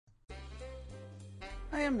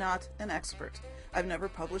I am not an expert. I've never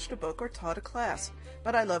published a book or taught a class,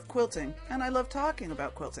 but I love quilting, and I love talking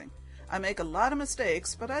about quilting. I make a lot of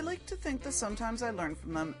mistakes, but I like to think that sometimes I learn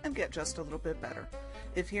from them and get just a little bit better.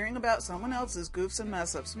 If hearing about someone else's goofs and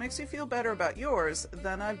mess-ups makes you feel better about yours,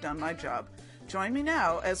 then I've done my job. Join me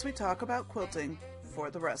now as we talk about quilting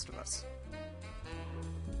for the rest of us.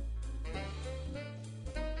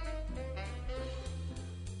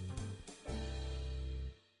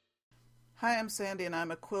 Hi, I'm Sandy and I'm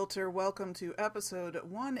a quilter. Welcome to episode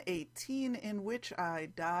 118, in which I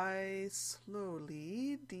die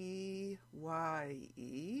slowly, D-Y-E,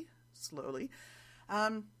 slowly.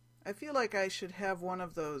 I feel like I should have one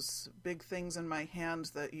of those big things in my hand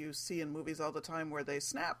that you see in movies all the time where they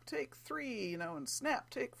snap, take 3, and snap,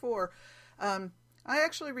 take 4. I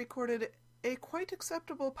actually recorded a quite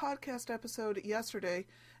acceptable podcast episode yesterday,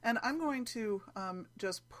 and I'm going to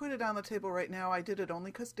just put it on the table right now. I did it only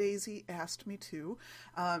because Daisy asked me to.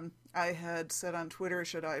 I had said on Twitter,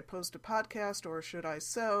 should I post a podcast or should I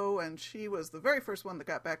sew? And she was the very first one that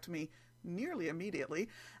got back to me nearly immediately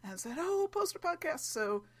and said, oh, post a podcast.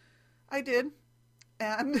 So I did,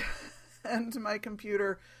 and and my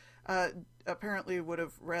computer apparently would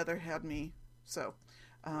have rather had me sew,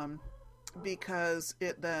 because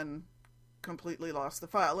it then completely lost the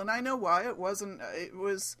file. And I know why. It was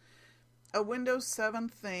a Windows 7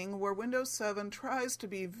 thing where Windows 7 tries to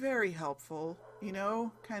be very helpful,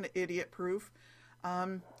 kind of idiot-proof,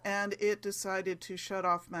 and it decided to shut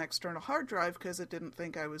off my external hard drive because it didn't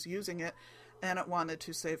think I was using it, and it wanted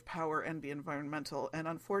to save power and be environmental. And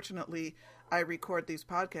unfortunately, I record these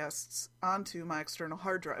podcasts onto my external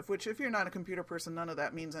hard drive, which if you're not a computer person, none of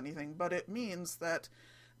that means anything, but it means that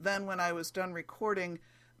then when I was done recording,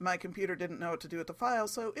 my computer didn't know what to do with the file,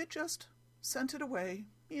 so it just sent it away,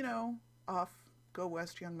 off, go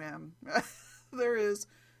west, young man. There is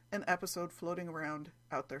an episode floating around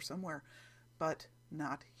out there somewhere, but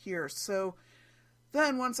not here. So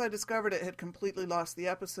then once I discovered it had completely lost the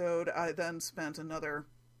episode, I then spent another,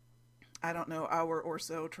 hour or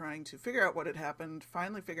so trying to figure out what had happened,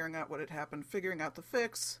 finally figuring out what had happened, figuring out the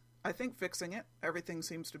fix. I think fixing it. Everything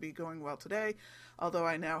seems to be going well today, although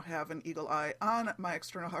I now have an eagle eye on my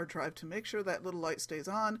external hard drive to make sure that little light stays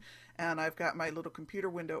on, and I've got my little computer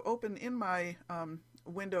window open in my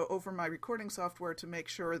window over my recording software to make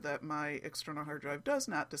sure that my external hard drive does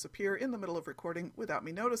not disappear in the middle of recording without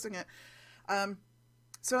me noticing it.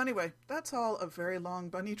 So anyway, that's all a very long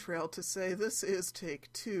bunny trail to say this is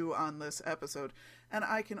take 2 on this episode, and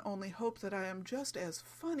I can only hope that I am just as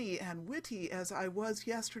funny and witty as I was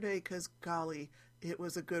yesterday, because golly, it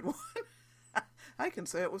was a good one. I can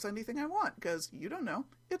say it was anything I want, because you don't know.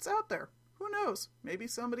 It's out there. Who knows? Maybe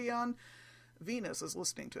somebody on Venus is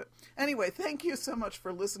listening to it. Anyway, thank you so much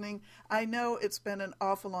for listening. I know it's been an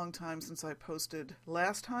awful long time since I posted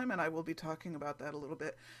last time, and I will be talking about that a little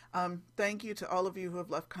bit. Thank you to all of you who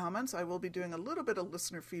have left comments. I will be doing a little bit of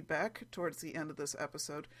listener feedback towards the end of this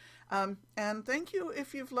episode. And thank you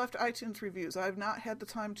if you've left iTunes reviews. I've not had the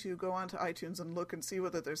time to go onto iTunes and look and see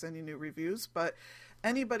whether there's any new reviews, but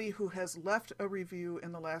anybody who has left a review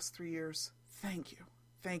in the last 3 years, thank you.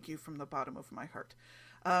 Thank you from the bottom of my heart.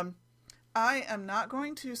 I am not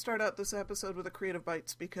going to start out this episode with a Creative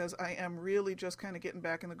Bites because I am really just kind of getting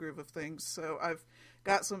back in the groove of things. So I've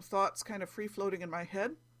got some thoughts kind of free-floating in my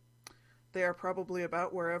head. They are probably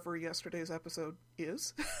about wherever yesterday's episode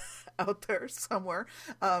is, out there somewhere.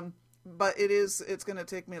 But it's going to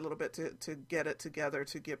take me a little bit to get it together,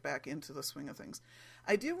 to get back into the swing of things.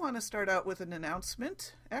 I do want to start out with an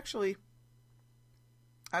announcement. Actually,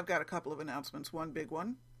 I've got a couple of announcements, one big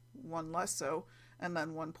one less so, and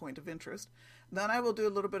then one point of interest. Then I will do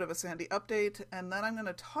a little bit of a Sandy update, and then I'm going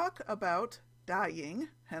to talk about dying,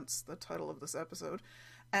 hence the title of this episode,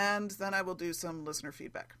 and then I will do some listener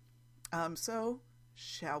feedback. So,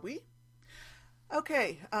 shall we?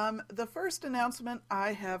 Okay, the first announcement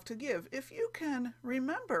I have to give. If you can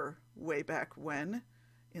remember way back when,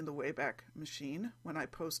 in the Wayback Machine, when I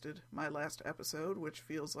posted my last episode, which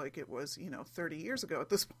feels like it was, 30 years ago at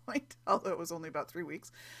this point, although it was only about 3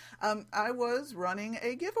 weeks, I was running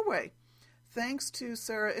a giveaway. Thanks to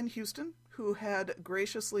Sarah in Houston, who had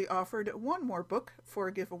graciously offered one more book for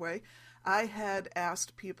a giveaway. I had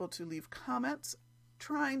asked people to leave comments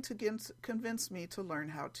trying to convince me to learn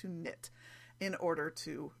how to knit in order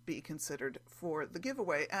to be considered for the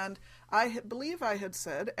giveaway. And I believe I had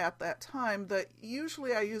said at that time that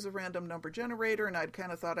usually I use a random number generator, and I'd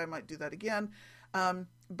kind of thought I might do that again.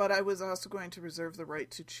 But I was also going to reserve the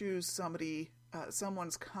right to choose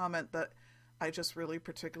someone's comment that I just really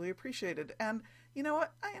particularly appreciated. And you know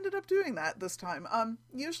what? I ended up doing that this time.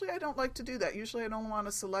 Usually I don't like to do that. Usually I don't want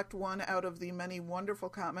to select one out of the many wonderful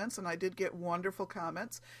comments, and I did get wonderful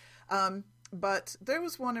comments. But there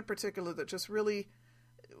was one in particular that just really,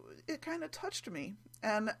 it kind of touched me.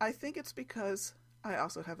 And I think it's because I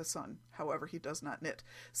also have a son. However, he does not knit.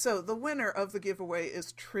 So the winner of the giveaway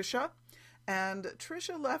is Trisha. And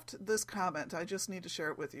Trisha left this comment. I just need to share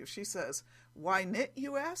it with you. She says, "Why knit,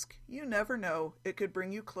 you ask? You never know. It could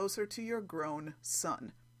bring you closer to your grown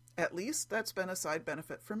son. At least that's been a side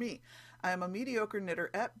benefit for me. I am a mediocre knitter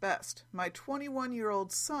at best. My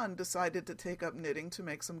 21-year-old son decided to take up knitting to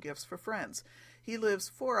make some gifts for friends. He lives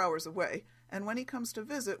 4 hours away, and when he comes to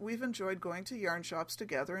visit, we've enjoyed going to yarn shops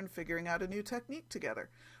together and figuring out a new technique together.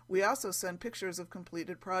 We also send pictures of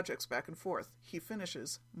completed projects back and forth. He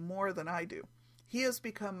finishes more than I do. He has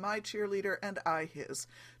become my cheerleader and I his.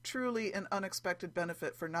 Truly an unexpected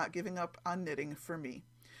benefit for not giving up on knitting for me."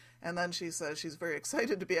 And then she says she's very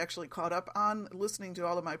excited to be actually caught up on listening to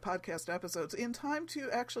all of my podcast episodes in time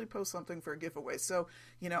to actually post something for a giveaway. So,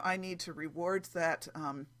 I need to reward that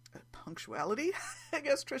punctuality, I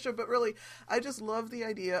guess, Trisha. But really, I just love the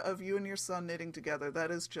idea of you and your son knitting together.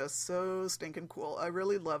 That is just so stinking cool. I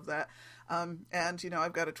really love that. And,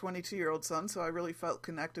 I've got a 22-year-old son, so I really felt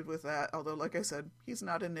connected with that. Although, like I said, he's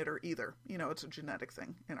not a knitter either. It's a genetic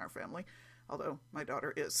thing in our family, although my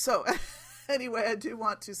daughter is. So anyway, I do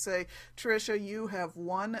want to say, Trisha, you have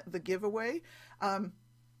won the giveaway.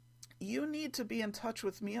 You need to be in touch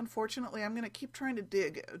with me. Unfortunately, I'm going to keep trying to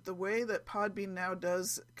dig. The way that Podbean now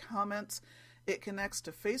does comments, it connects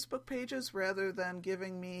to Facebook pages rather than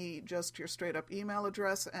giving me just your straight up email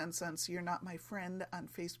address. And since you're not my friend on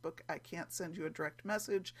Facebook, I can't send you a direct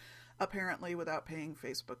message, apparently, without paying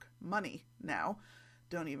Facebook money now.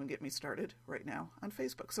 Don't even get me started right now on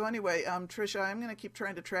Facebook. So anyway, Trisha, I'm going to keep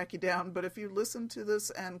trying to track you down, but if you listen to this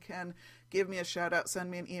and can give me a shout out,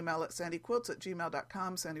 send me an email at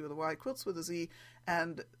sandyquilts@gmail.com, Sandy with a Y, quilts with a Z,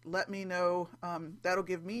 and let me know. That'll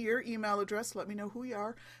give me your email address. Let me know who you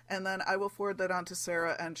are, and then I will forward that on to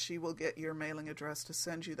Sarah, and she will get your mailing address to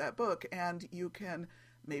send you that book, and you can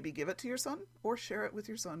maybe give it to your son or share it with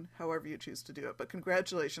your son, however you choose to do it. But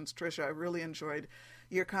congratulations, Trisha. I really enjoyed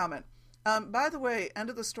your comment. By the way,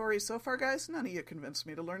 end of the story so far, guys, none of you convinced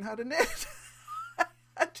me to learn how to knit.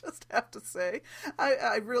 I just have to say,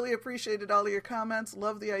 I really appreciated all of your comments.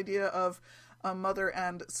 Love the idea of a mother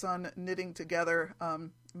and son knitting together.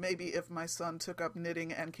 Maybe if my son took up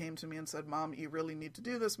knitting and came to me and said, "Mom, you really need to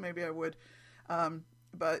do this," maybe I would.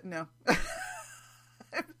 But no.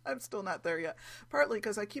 I'm still not there yet. Partly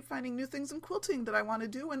because I keep finding new things in quilting that I want to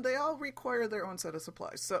do, and they all require their own set of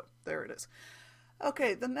supplies. So there it is.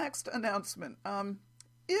 Okay, the next announcement.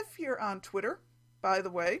 If you're on Twitter, by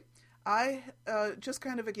the way, I just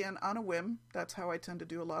kind of, again, on a whim, that's how I tend to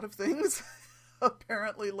do a lot of things,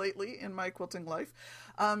 apparently lately in my quilting life.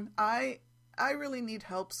 I really need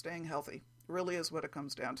help staying healthy, really is what it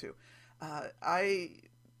comes down to. I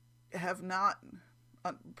have not,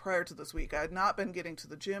 prior to this week, I had not been getting to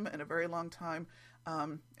the gym in a very long time.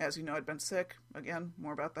 As you know, I'd been sick. Again,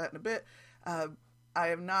 more about that in a bit. I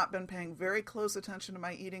have not been paying very close attention to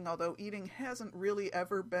my eating, although eating hasn't really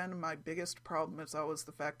ever been my biggest problem. It's always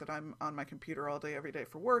the fact that I'm on my computer all day, every day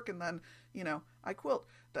for work, and then, I quilt.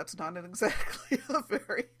 That's not exactly a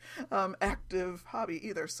very active hobby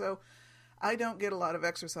either. So I don't get a lot of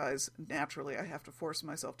exercise naturally. I have to force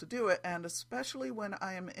myself to do it, and especially when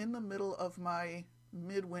I am in the middle of my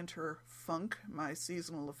midwinter funk, my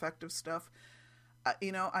seasonal affective stuff,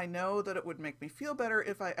 I know that it would make me feel better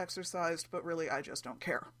if I exercised, but really I just don't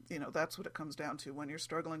care. That's what it comes down to. When you're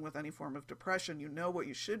struggling with any form of depression, you know what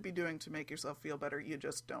you should be doing to make yourself feel better. You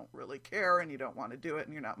just don't really care, and you don't want to do it,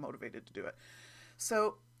 and you're not motivated to do it.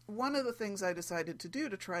 So one of the things I decided to do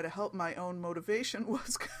to try to help my own motivation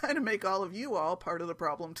was kind of make all of you all part of the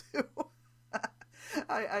problem too.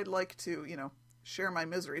 I'd like to, share my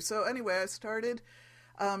misery. So anyway, I started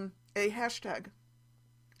a hashtag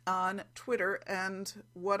on Twitter, and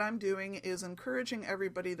what I'm doing is encouraging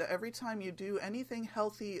everybody that every time you do anything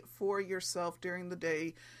healthy for yourself during the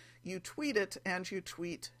day, you tweet it, and you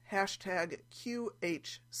tweet hashtag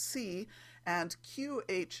QHC, and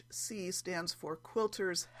QHC stands for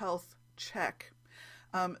Quilters Health Check.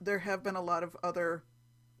 There have been a lot of other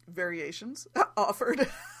variations offered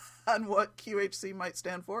on what QHC might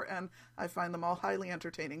stand for, and I find them all highly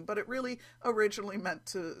entertaining, but it really originally meant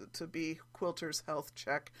to be Quilters Health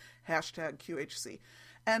Check, hashtag QHC.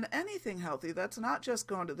 And anything healthy, that's not just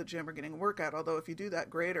going to the gym or getting a workout, although if you do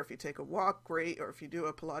that, great, or if you take a walk, great, or if you do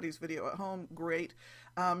a Pilates video at home, great.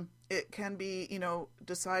 It can be,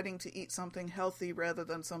 deciding to eat something healthy rather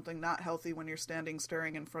than something not healthy when you're standing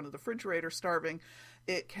staring in front of the refrigerator starving.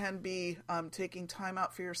 It can be taking time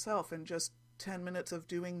out for yourself and just 10 minutes of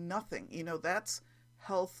doing nothing. That's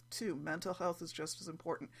health too. Mental health is just as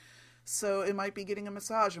important. So it might be getting a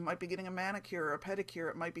massage, it might be getting a manicure or a pedicure,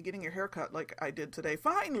 it might be getting your hair cut like I did today.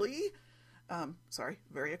 Finally! Sorry,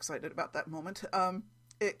 very excited about that moment.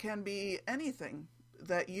 It can be anything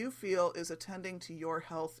that you feel is attending to your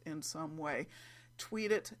health in some way.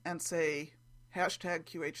 Tweet it and say,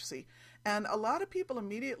 #QHC. And a lot of people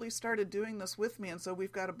immediately started doing this with me, and so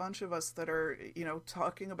we've got a bunch of us that are,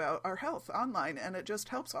 talking about our health online, and it just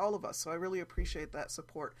helps all of us, so I really appreciate that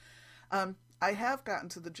support. I have gotten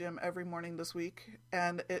to the gym every morning this week,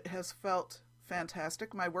 and it has felt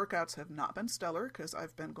fantastic. My workouts have not been stellar because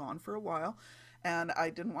I've been gone for a while, and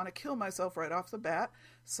I didn't want to kill myself right off the bat,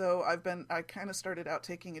 so I kind of started out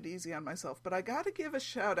taking it easy on myself. But I got to give a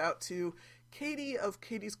shout out to Katie of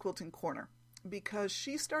Katie's Quilting Corner, because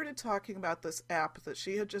she started talking about this app that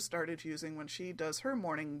she had just started using when she does her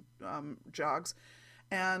morning jogs,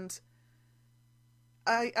 and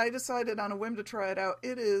I decided on a whim to try it out.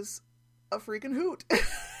 It is a freaking hoot.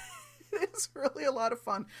 It's really a lot of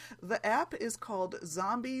fun. The app is called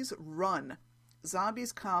Zombies Run.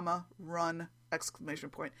 Zombies, run, !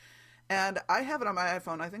 And I have it on my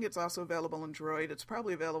iPhone. I think it's also available on Droid. It's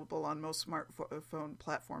probably available on most smartphone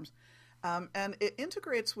platforms. And it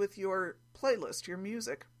integrates with your playlist, your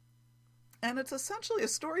music. And it's essentially a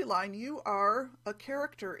storyline. You are a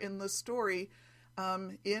character in the story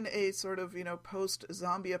in a sort of,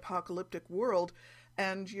 post-zombie apocalyptic world,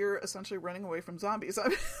 and you're essentially running away from zombies. I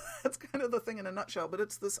mean, that's kind of the thing in a nutshell, but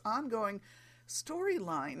it's this ongoing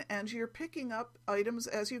storyline, and you're picking up items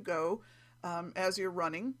as you go, as you're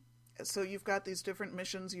running. So you've got these different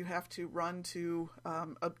missions you have to run to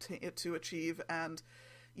achieve, and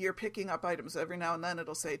you're picking up items. Every now and then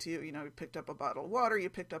it'll say to you, you picked up a bottle of water, you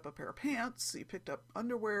picked up a pair of pants, you picked up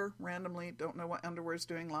underwear randomly, don't know what underwear's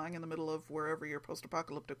doing lying in the middle of wherever your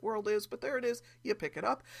post-apocalyptic world is, but there it is, you pick it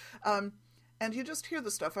up. And you just hear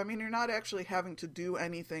the stuff. I mean, you're not actually having to do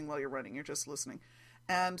anything while you're running, you're just listening.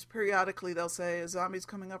 And periodically they'll say, a zombie's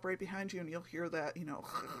coming up right behind you, and you'll hear that,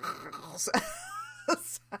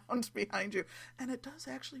 sound behind you. And it does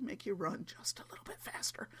actually make you run just a little bit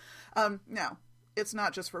faster. Now, it's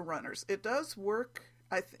not just for runners. It does work,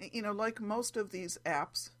 like most of these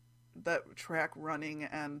apps that track running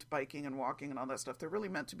and biking and walking and all that stuff, they're really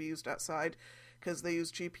meant to be used outside because they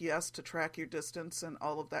use GPS to track your distance and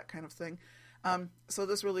all of that kind of thing. So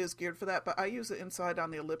this really is geared for that, but I use it inside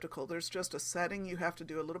on the elliptical. There's just a setting you have to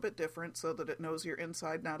do a little bit different so that it knows you're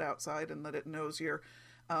inside, not outside, and that it knows you're,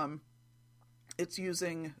 it's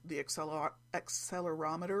using the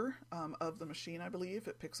accelerometer of the machine, I believe.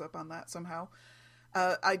 It picks up on that somehow.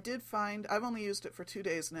 I did find, I've only used it for 2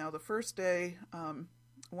 days now. The first day,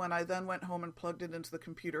 when I then went home and plugged it into the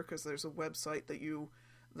computer, because there's a website that you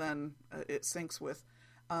then, it syncs with,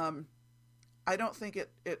 I don't think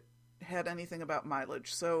it had anything about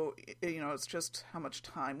mileage. So, it's just how much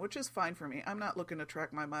time, which is fine for me. I'm not looking to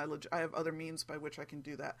track my mileage. I have other means by which I can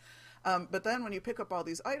do that. But then when you pick up all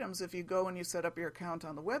these items, if you go and you set up your account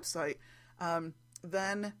on the website,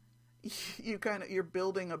 then you're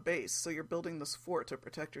building a base. So you're building this fort to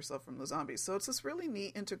protect yourself from the zombies. So it's this really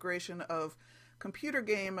neat integration of computer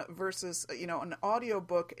game versus, an audio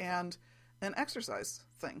book and an exercise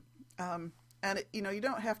thing. And, you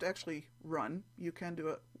don't have to actually run. You can do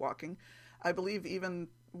it walking. I believe even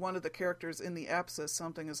one of the characters in the app says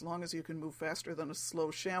something, as long as you can move faster than a slow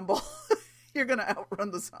shamble, you're going to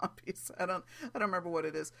outrun the zombies. I don't remember what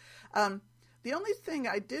it is. The only thing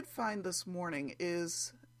I did find this morning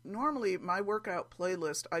is normally my workout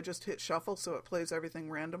playlist, I just hit shuffle so it plays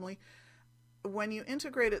everything randomly. When you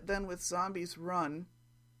integrate it then with Zombies Run,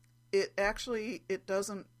 it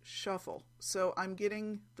doesn't shuffle. So I'm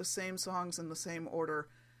getting the same songs in the same order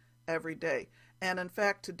every day. And in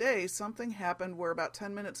fact, today something happened where about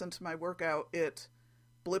 10 minutes into my workout, it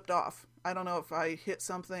blipped off. I don't know if I hit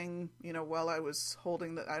something, while I was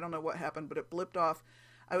holding I don't know what happened, but it blipped off.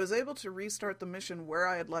 I was able to restart the mission where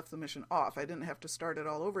I had left the mission off. I didn't have to start it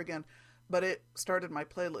all over again, but it started my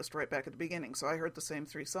playlist right back at the beginning. So I heard the same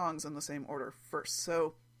 3 songs in the same order first.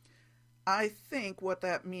 So I think what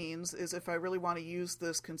that means is if I really want to use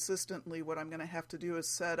this consistently, what I'm going to have to do is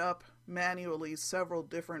set up manually several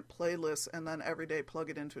different playlists and then every day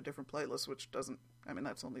plug it into a different playlist, which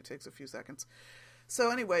that only takes a few seconds.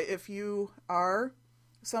 So anyway, if you are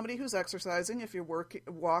somebody who's exercising, if you're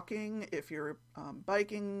walking, if you're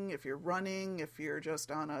biking, if you're running, if you're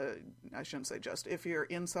just on I shouldn't say just, if you're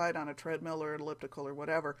inside on a treadmill or elliptical or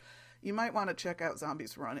whatever, you might want to check out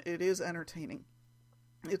Zombies Run. It is entertaining.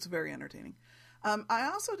 It's very entertaining. I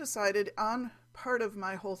also decided on part of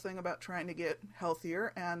my whole thing about trying to get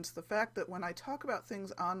healthier and the fact that when I talk about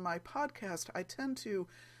things on my podcast, I tend to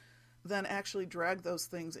then actually drag those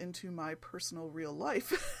things into my personal real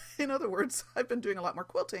life. In other words, I've been doing a lot more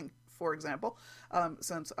quilting, for example,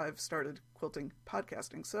 since I've started quilting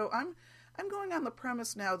podcasting. So I'm going on the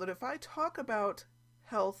premise now that if I talk about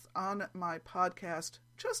health on my podcast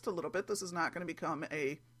just a little bit, this is not going to become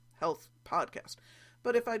a health podcast.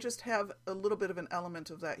 But if I just have a little bit of an element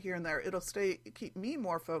of that here and there, it'll keep me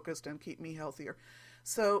more focused and keep me healthier.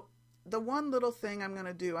 So the one little thing I'm going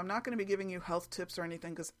to do, I'm not going to be giving you health tips or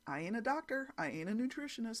anything because I ain't a doctor. I ain't a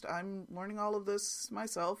nutritionist. I'm learning all of this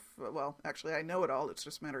myself. Well, actually, I know it all. It's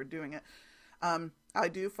just a matter of doing it. I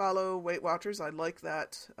do follow Weight Watchers. I like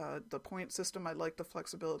that, the point system. I like the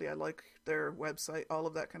flexibility. I like their website, all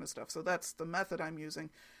of that kind of stuff. So that's the method I'm using.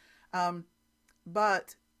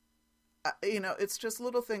 But it's just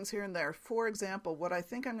little things here and there. For example, what I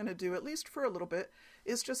think I'm going to do, at least for a little bit,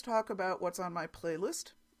 is just talk about what's on my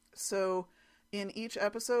playlist. So in each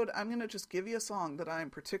episode, I'm going to just give you a song that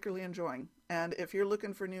I'm particularly enjoying. And if you're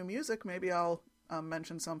looking for new music, maybe I'll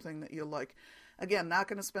mention something that you'll like. Again, not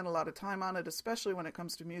going to spend a lot of time on it, especially when it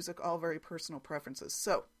comes to music, all very personal preferences.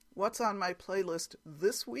 So what's on my playlist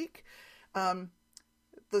this week?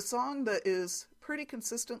 The song that is pretty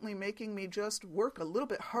consistently making me just work a little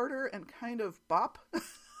bit harder and kind of bop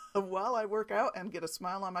while I work out and get a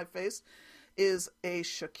smile on my face is a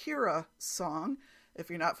Shakira song. If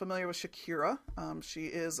you're not familiar with Shakira, she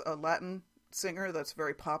is a Latin singer that's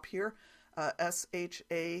very pop here,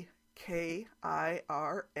 Shakira.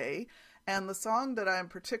 And the song that I'm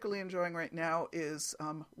particularly enjoying right now is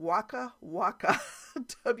Waka Waka,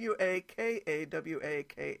 Wakawaka.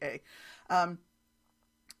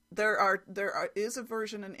 There is a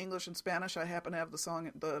version in English and Spanish. I happen to have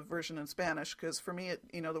the version in Spanish because for me,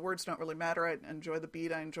 the words don't really matter. I enjoy the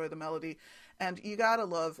beat, I enjoy the melody, and you gotta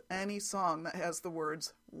love any song that has the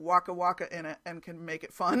words "waka waka" in it and can make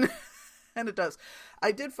it fun, and it does.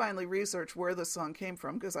 I did finally research where this song came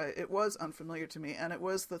from because it was unfamiliar to me, and it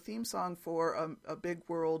was the theme song for a big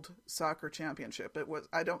world soccer championship.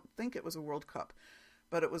 I don't think it was a World Cup,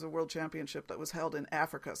 but it was a world championship that was held in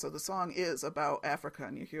Africa. So the song is about Africa,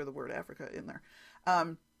 and you hear the word Africa in there.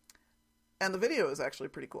 And the video is actually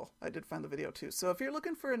pretty cool. I did find the video too. So if you're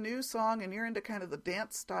looking for a new song and you're into kind of the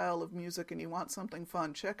dance style of music and you want something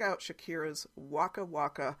fun, check out Shakira's Waka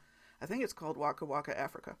Waka. I think it's called Waka Waka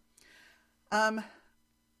Africa. And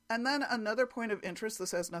then another point of interest, this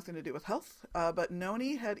has nothing to do with health, but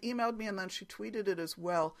Noni had emailed me and then she tweeted it as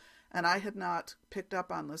well, and I had not picked up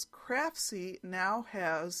on this. Craftsy now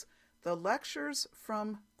has the lectures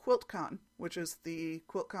from QuiltCon, which is the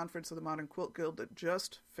quilt conference of the Modern Quilt Guild that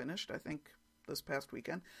just finished, I think, this past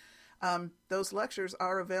weekend. Those lectures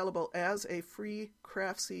are available as a free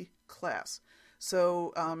Craftsy class.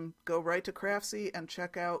 So go right to Craftsy and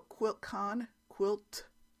check out QuiltCon,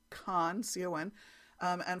 C-O-N,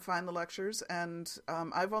 and find the lectures. And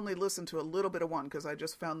I've only listened to a little bit of one because I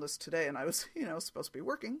just found this today and I was, supposed to be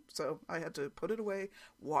working. So I had to put it away,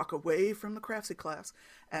 walk away from the Craftsy class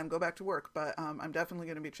and go back to work. But I'm definitely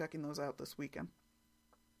going to be checking those out this weekend.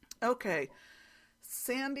 Okay.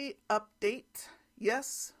 Sandy update.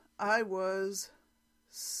 Yes, I would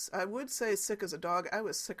say sick as a dog. I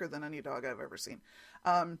was sicker than any dog I've ever seen.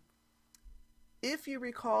 If you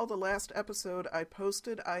recall the last episode I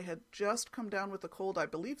posted, I had just come down with a cold, I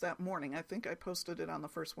believe that morning. I think I posted it on the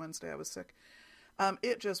first Wednesday I was sick.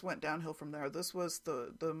 It just went downhill from there. This was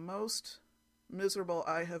the most miserable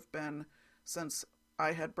I have been since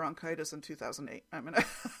I had bronchitis in 2008. I mean,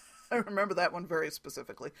 I remember that one very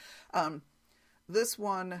specifically. This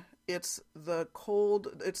one, it's the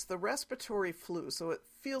cold, it's the respiratory flu. So it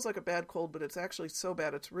feels like a bad cold, but it's actually so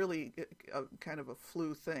bad. It's really kind of a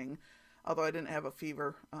flu thing. Although I didn't have a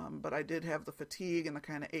fever, but I did have the fatigue and the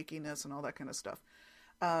kind of achiness and all that kind of stuff.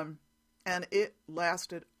 And it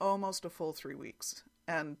lasted almost a full 3 weeks.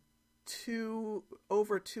 And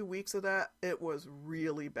over 2 weeks of that, it was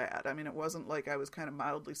really bad. I mean, it wasn't like I was kind of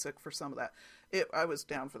mildly sick for some of that. I was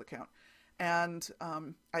down for the count. And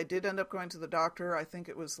I did end up going to the doctor. I think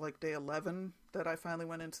it was like day 11 that I finally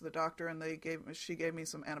went into the doctor, and she gave me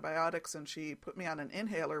some antibiotics, and she put me on an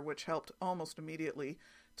inhaler, which helped almost immediately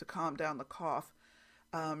to calm down the cough.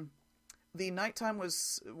 The nighttime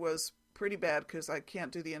was pretty bad because I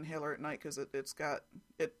can't do the inhaler at night because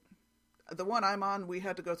the one I'm on, we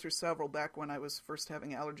had to go through several back when I was first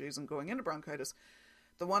having allergies and going into bronchitis.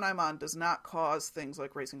 The one I'm on does not cause things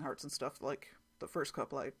like racing hearts and stuff like the first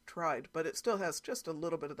couple I tried, but it still has just a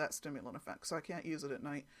little bit of that stimulant effect, so I can't use it at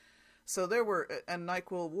night. So and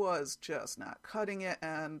NyQuil was just not cutting it,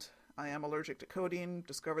 and I am allergic to codeine.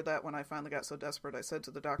 Discovered that when I finally got so desperate, I said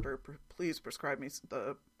to the doctor, please prescribe me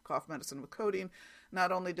the cough medicine with codeine.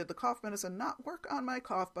 Not only did the cough medicine not work on my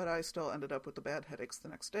cough, but I still ended up with the bad headaches the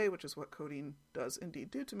next day, which is what codeine does indeed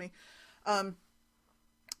do to me.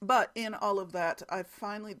 But in all of that,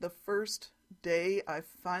 the first day I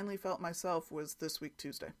finally felt myself was this week,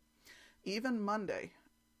 Tuesday. Even Monday,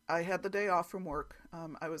 I had the day off from work.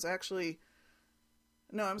 I was actually,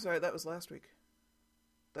 no, I'm sorry, that was last week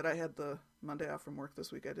that I had the Monday off from work.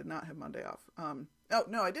 This week I did not have Monday off. Oh,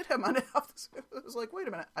 no, I did have Monday off this week. I was like, wait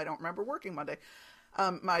a minute, I don't remember working Monday.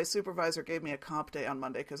 My supervisor gave me a comp day on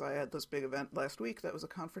Monday because I had this big event last week that was a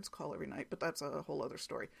conference call every night, but that's a whole other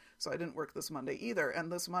story. So I didn't work this Monday either,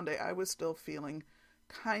 and this Monday I was still feeling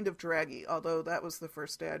kind of draggy, although that was the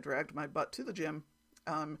first day I dragged my butt to the gym.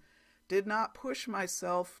 Did not push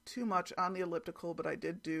myself too much on the elliptical, but I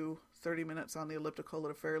did do 30 minutes on the elliptical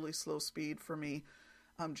at a fairly slow speed for me,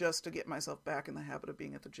 just to get myself back in the habit of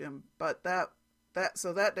being at the gym. But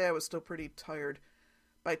so that day I was still pretty tired.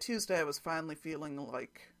 By Tuesday, I was finally feeling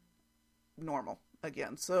like normal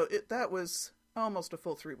again. So that was almost a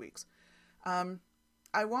full 3 weeks.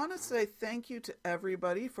 I want to say thank you to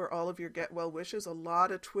everybody for all of your get well wishes. A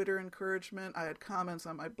lot of Twitter encouragement. I had comments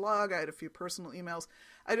on my blog. I had a few personal emails.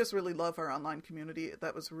 I just really love our online community.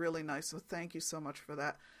 That was really nice. So thank you so much for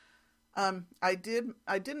that. I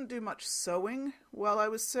didn't do much sewing while I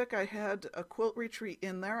was sick. I had a quilt retreat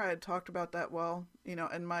in there. I had talked about that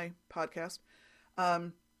in my podcast.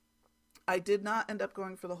 I did not end up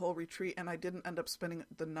going for the whole retreat, and I didn't end up spending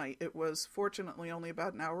the night. It was fortunately only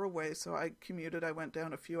about an hour away, so I commuted. I went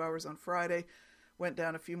down a few hours on Friday, went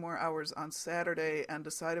down a few more hours on Saturday, and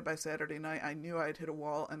decided by Saturday night I knew I'd hit a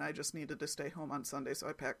wall, and I just needed to stay home on Sunday, so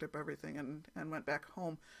I packed up everything and went back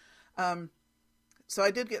home. So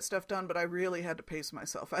I did get stuff done, but I really had to pace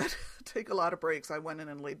myself. I had to take a lot of breaks. I went in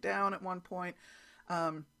and laid down at one point.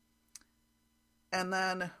 And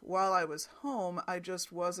then while I was home, I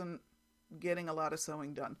just wasn't getting a lot of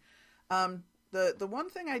sewing done. The one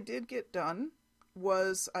thing I did get done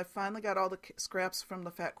was I finally got all the scraps from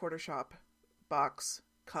the Fat Quarter Shop box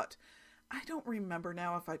cut. I don't remember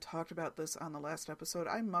now if I talked about this on the last episode.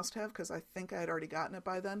 I must have, because I think I had already gotten it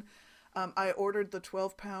by then. I ordered the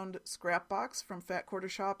 12-pound scrap box from Fat Quarter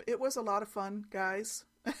Shop. It was a lot of fun, guys.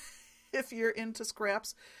 If you're into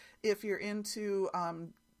scraps, if you're into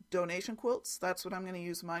donation quilts, that's what I'm going to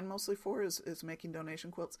use mine mostly for, is making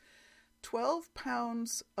donation quilts. 12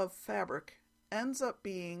 pounds of fabric ends up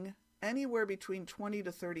being anywhere between 20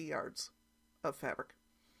 to 30 yards of fabric.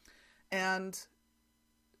 And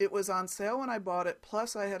it was on sale when I bought it,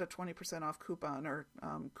 plus I had a 20% off coupon or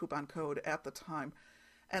coupon code at the time.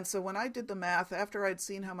 And so when I did the math, after I'd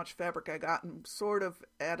seen how much fabric I got and sort of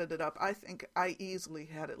added it up, I think I easily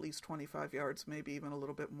had at least 25 yards, maybe even a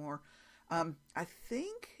little bit more. I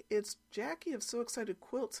think it's Jackie of So Excited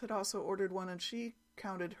Quilts had also ordered one, and she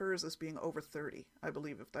counted hers as being over 30, I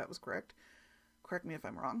believe, if that was correct. Correct me if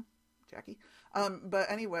I'm wrong, Jackie. But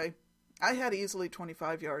anyway, I had easily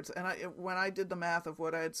 25 yards, and when I did the math of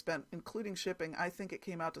what I had spent, including shipping, I think it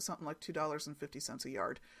came out to something like $2.50 a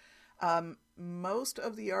yard. Most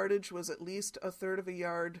of the yardage was at least a third of a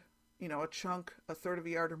yard, a chunk, a third of a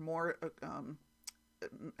yard or more,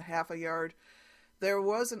 half a yard.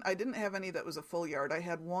 I didn't have any that was a full yard. I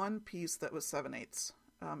had one piece that was 7/8.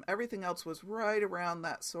 Everything else was right around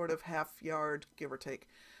that sort of half yard, give or take.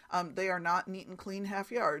 They are not neat and clean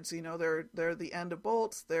half yards. They're the end of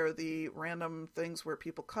bolts. They're the random things where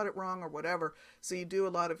people cut it wrong or whatever. So you do a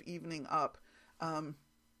lot of evening up.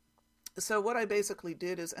 So what I basically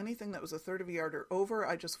did is anything that was a third of a yard or over,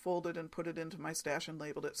 I just folded and put it into my stash and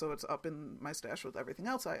labeled it so it's up in my stash with everything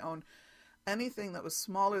else I own. Anything that was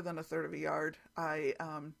smaller than a third of a yard, I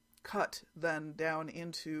cut then down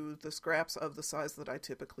into the scraps of the size that I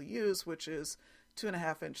typically use, which is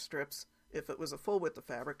 2.5-inch strips if it was a full width of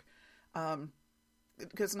fabric.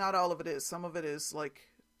 Because not all of it is. Some of it is like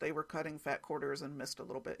they were cutting fat quarters and missed a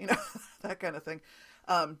little bit, that kind of thing.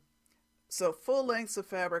 So full lengths of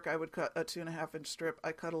fabric, I would cut a 2.5-inch strip.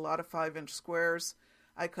 I cut a lot of 5-inch squares.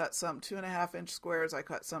 I cut some 2.5-inch squares. I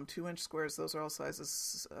cut some 2-inch squares. Those are all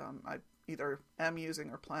sizes I either am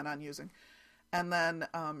using or plan on using. And then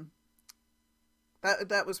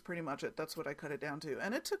that was pretty much it. That's what I cut it down to.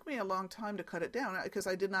 And it took me a long time to cut it down because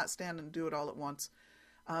I did not stand and do it all at once.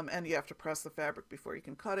 And you have to press the fabric before you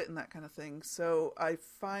can cut it and that kind of thing. So I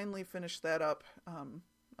finally finished that up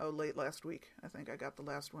late last week. I think I got the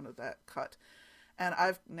last one of that cut. And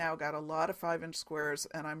I've now got a lot of 5-inch squares,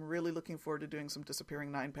 and I'm really looking forward to doing some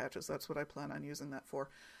disappearing 9 patches. That's what I plan on using that for.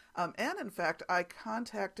 And in fact, I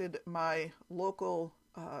contacted my local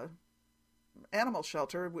animal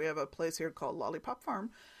shelter. We have a place here called Lollipop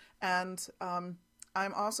Farm. And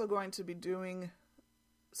I'm also going to be doing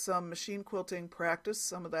some machine quilting practice,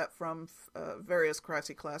 some of that from various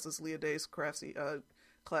Craftsy classes, Leah Day's Craftsy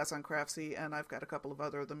class on Craftsy, and I've got a couple of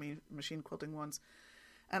other of the machine quilting ones.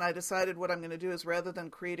 And I decided what I'm going to do is, rather than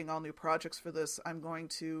creating all new projects for this, I'm going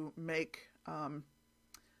to make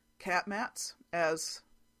cat mats, as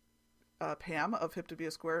Pam of Hip to Be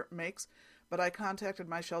a Square makes. But I contacted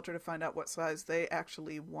my shelter to find out what size they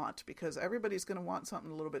actually want, because everybody's going to want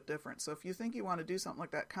something a little bit different. So if you think you want to do something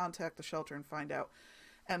like that, contact the shelter and find out.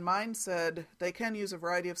 And mine said they can use a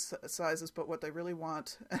variety of sizes, but what they really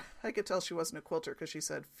want, I could tell she wasn't a quilter because she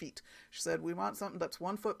said feet. She said, we want something that's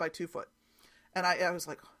 1 foot by 2 foot. And I was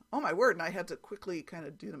like, oh my word. And I had to quickly kind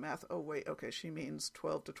of do the math. Oh, wait, okay, she means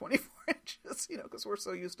 12 to 24 inches, because we're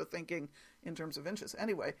so used to thinking in terms of inches.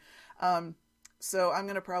 Anyway, so I'm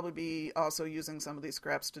going to probably be also using some of these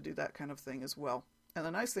scraps to do that kind of thing as well. And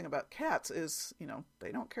the nice thing about cats is,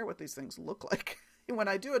 they don't care what these things look like. When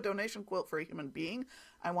I do a donation quilt for a human being,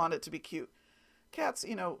 I want it to be cute. Cats,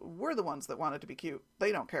 we're the ones that want it to be cute.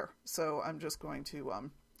 They don't care. So I'm just going to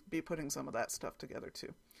be putting some of that stuff together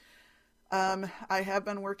too. I have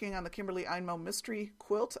been working on the Kimberly Einmo mystery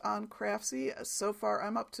quilt on Craftsy. So far,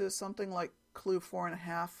 I'm up to something like clue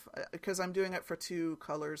 4.5, because I'm doing it for 2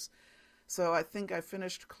 colors. So I think I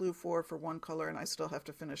finished clue 4 for 1 color, and I still have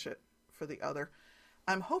to finish it for the other.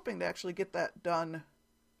 I'm hoping to actually get that done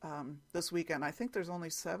this weekend. I think there's only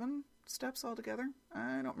 7 steps altogether.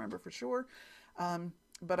 I don't remember for sure.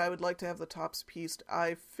 But I would like to have the tops pieced.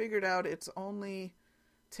 I figured out it's only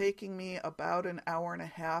taking me about an hour and a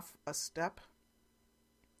half a step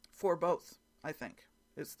for both, I think.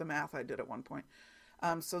 It's the math I did at one point.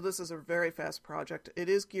 So this is a very fast project. It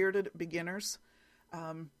is geared at beginners.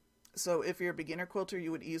 So if you're a beginner quilter,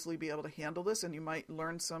 you would easily be able to handle this, and you might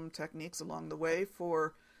learn some techniques along the way.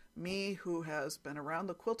 For me, who has been around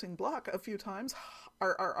the quilting block a few times,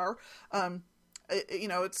 I'm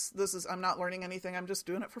not learning anything. I'm just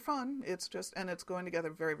doing it for fun. It's going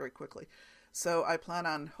together very, very quickly. So I plan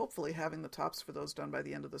on hopefully having the tops for those done by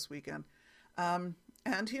the end of this weekend. And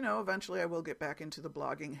eventually I will get back into the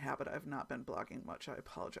blogging habit. I've not been blogging much. I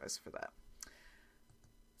apologize for that.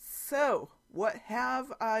 So what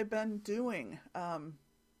have I been doing?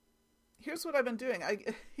 Here's what I've been doing.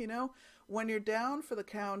 When you're down for the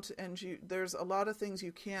count and there's a lot of things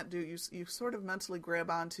you can't do, you sort of mentally grab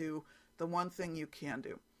onto the one thing you can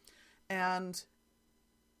do. And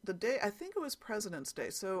the day, I think it was President's Day,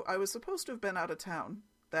 so I was supposed to have been out of town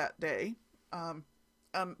that day.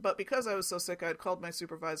 But because I was so sick, I had called my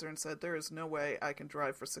supervisor and said, there is no way I can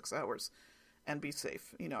drive for 6 hours and be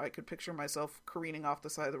safe. I could picture myself careening off the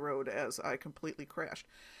side of the road as I completely crashed.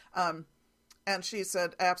 And she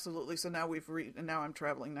said, absolutely. So now now I'm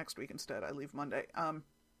traveling next week instead. I leave Monday.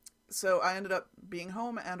 So I ended up being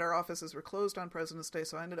home, and our offices were closed on President's Day.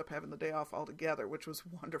 So I ended up having the day off altogether, which was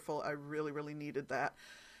wonderful. I really, really needed that.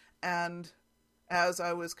 And as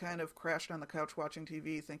I was kind of crashed on the couch watching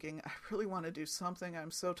TV thinking, I really want to do something.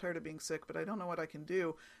 I'm so tired of being sick, but I don't know what I can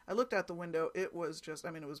do. I looked out the window. It was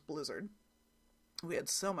it was blizzard. We had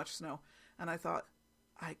so much snow. And I thought,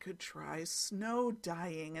 I could try snow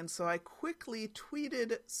dyeing. And so I quickly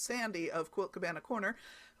tweeted Sandy of Quilt Cabana Corner,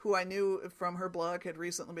 who I knew from her blog had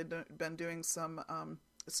recently been doing some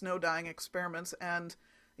snow dyeing experiments. And,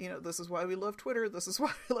 this is why we love Twitter. This is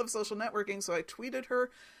why we love social networking. So I tweeted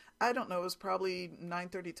her. I don't know, it was probably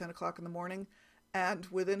 9:30, 10 o'clock in the morning. And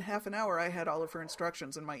within half an hour, I had all of her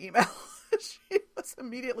instructions in my email. She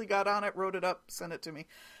immediately got on it, wrote it up, sent it to me.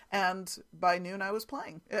 And by noon, I was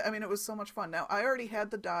playing. It was so much fun. Now, I already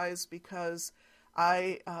had the dyes because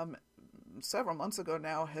I, several months ago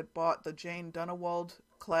now, had bought the Jane Dunewald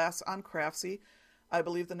class on Craftsy. I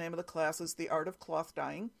believe the name of the class is The Art of Cloth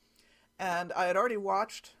Dyeing. And I had already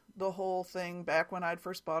watched the whole thing back when I'd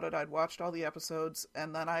first bought it. I'd watched all the episodes,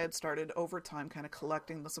 and then I had started over time kind of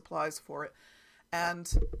collecting the supplies for it.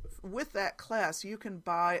 And with that class, you can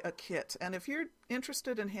buy a kit. And if you're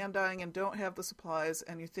interested in hand dyeing and don't have the supplies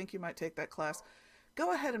and you think you might take that class,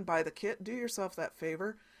 go ahead and buy the kit. Do yourself that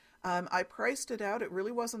favor. I priced it out. It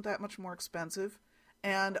really wasn't that much more expensive.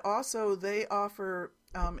 And also they offer,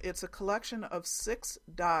 it's a collection of 6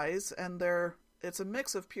 dyes, and it's a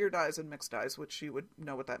mix of pure dyes and mixed dyes, which you would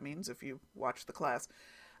know what that means if you watch the class.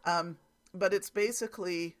 But it's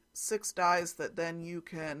basically 6 dyes that then you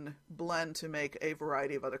can blend to make a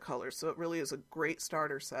variety of other colors. So it really is a great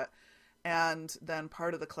starter set. And then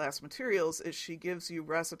part of the class materials is she gives you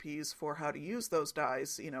recipes for how to use those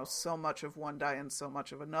dyes, so much of one dye and so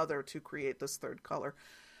much of another to create this third color.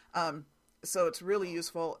 So it's really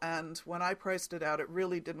useful. And when I priced it out, it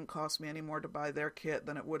really didn't cost me any more to buy their kit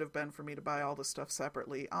than it would have been for me to buy all the stuff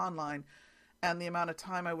separately online. And the amount of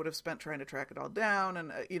time I would have spent trying to track it all down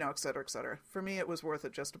and, et cetera, et cetera. For me, it was worth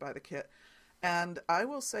it just to buy the kit. And I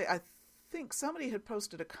will say, I think somebody had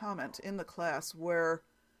posted a comment in the class where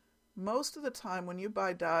most of the time when you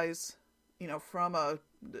buy dyes, from a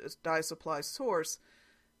dye supply source,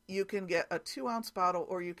 you can get a 2-ounce bottle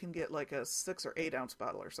or you can get like a 6 or 8-ounce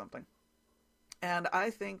bottle or something. And I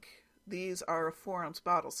think these are a 4-ounce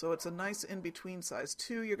bottle, so it's a nice in-between size.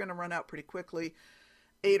 2, you're going to run out pretty quickly.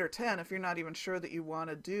 8 or 10, if you're not even sure that you want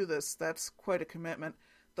to do this, that's quite a commitment.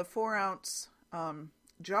 The 4-ounce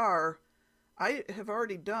jar, I have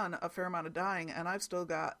already done a fair amount of dyeing, and I've still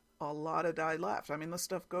got a lot of dye left. I mean, this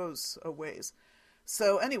stuff goes a ways.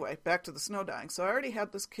 So anyway, back to the snow dyeing. So I already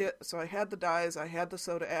had this kit, so I had the dyes, I had the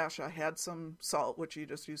soda ash, I had some salt, which you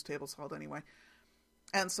just use table salt anyway.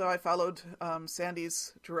 And so I followed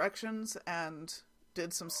Sandy's directions and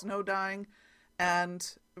did some snow dyeing,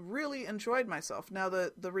 and really enjoyed myself. Now,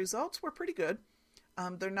 the results were pretty good.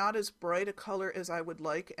 They're not as bright a color as I would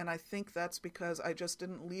like, and I think that's because I just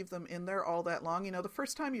didn't leave them in there all that long. The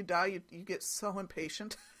first time you dye, you get so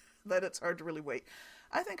impatient that it's hard to really wait.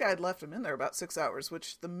 I think I had left them in there about 6 hours,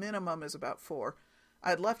 which the minimum is about 4. I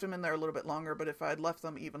had left them in there a little bit longer, but if I had left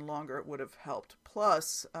them even longer, it would have helped.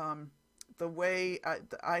 Plus, the way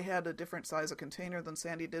I had a different size of container than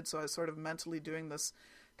Sandy did, so I was sort of mentally doing this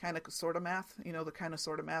kind of sort of math, the kind of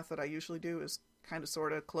sort of math that I usually do is kind of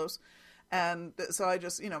sort of close. And so I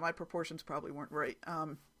just, my proportions probably weren't right.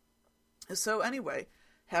 So anyway,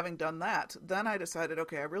 having done that, then I decided,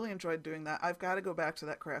 okay, I really enjoyed doing that. I've got to go back to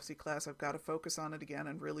that Craftsy class. I've got to focus on it again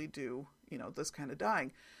and really do, this kind of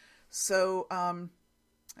dyeing. So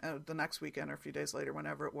the next weekend or a few days later,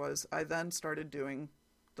 whenever it was, I then started doing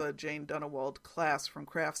the Jane Dunewald class from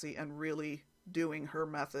Craftsy and really doing her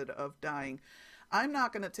method of dyeing. I'm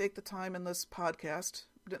not going to take the time in this podcast,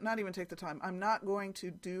 not even take the time, I'm not going to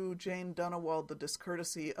do Jane Dunewald the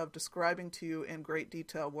discourtesy of describing to you in great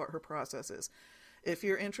detail what her process is. If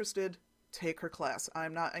you're interested, take her class.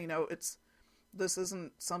 I'm not, this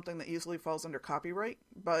isn't something that easily falls under copyright,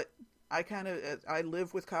 but I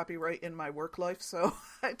live with copyright in my work life, so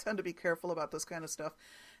I tend to be careful about this kind of stuff,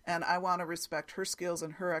 and I want to respect her skills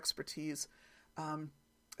and her expertise,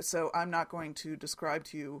 so I'm not going to describe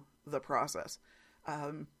to you the process.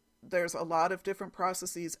 There's a lot of different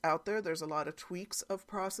processes out there. There's a lot of tweaks of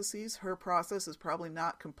processes. Her process is probably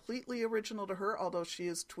not completely original to her, although she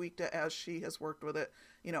has tweaked it as she has worked with it,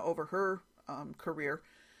 over her career.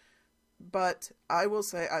 But I will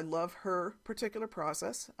say I love her particular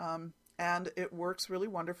process, and it works really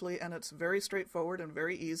wonderfully, and it's very straightforward and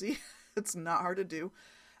very easy. It's not hard to do.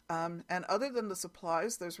 And other than the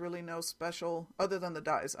supplies, there's really no special, other than the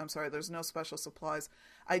dyes, there's no special supplies.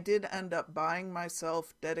 I did end up buying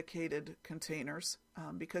myself dedicated containers,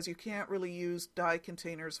 because you can't really use dye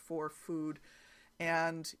containers for food,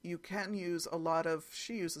 and you can use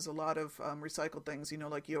she uses a lot of recycled things,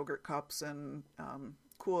 like yogurt cups and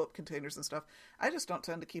Cool-Up containers and stuff. I just don't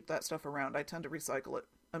tend to keep that stuff around. I tend to recycle it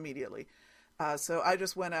immediately. So I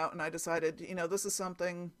just went out and I decided, this is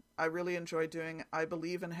something I really enjoy doing. I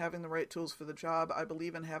believe in having the right tools for the job. I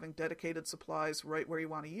believe in having dedicated supplies right where you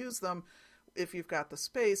want to use them if you've got the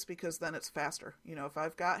space, because then it's faster. If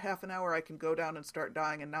I've got half an hour, I can go down and start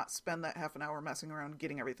dyeing and not spend that half an hour messing around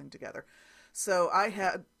getting everything together. So I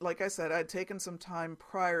had, like I said, I'd taken some time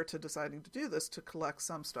prior to deciding to do this to collect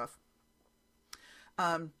some stuff.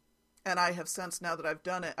 And I have since, now that I've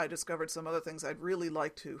done it, I discovered some other things I'd really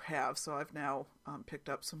like to have. So I've now picked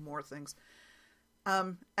up some more things.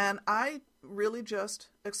 And I really just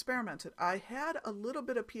experimented. I had a little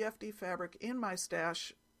bit of PFD fabric in my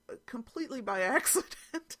stash completely by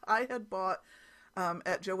accident. I had bought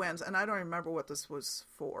at Joann's, and I don't remember what this was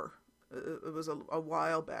for. It was a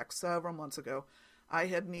while back, several months ago. I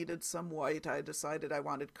had needed some white. I decided I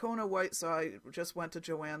wanted Kona white, so I just went to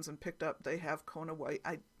Joann's and picked up, they have Kona white.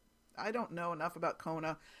 I don't know enough about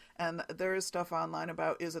Kona, and there is stuff online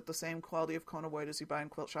about, is it the same quality of Kona white as you buy in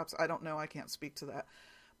quilt shops? I don't know. I can't speak to that.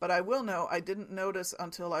 But I will know, I didn't notice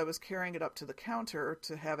until I was carrying it up to the counter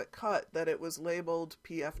to have it cut that it was labeled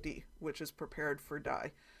PFD, which is prepared for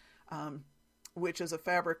dye, which is a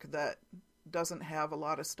fabric that doesn't have a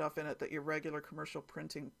lot of stuff in it that your regular commercial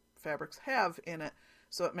printing fabrics have in it,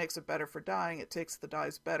 so it makes it better for dyeing. It takes the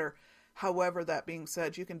dyes better. However, that being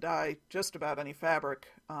said, you can dye just about any fabric.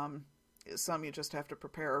 Some you just have to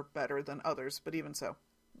prepare better than others, but even so.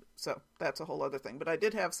 So that's a whole other thing. But I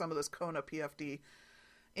did have some of this Kona PFD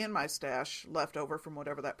in my stash left over from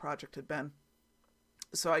whatever that project had been.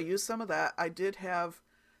 So I used some of that. I did have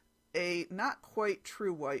a not quite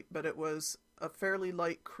true white, but it was a fairly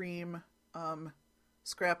light cream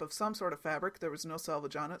scrap of some sort of fabric. There was no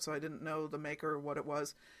selvage on it, so I didn't know the maker or what it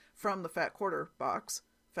was, from the Fat Quarter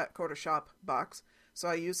Shop box. So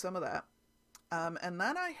I used some of that. And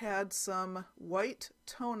then I had some white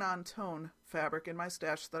tone-on-tone fabric in my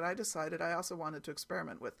stash that I decided I also wanted to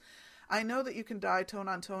experiment with. I know that you can dye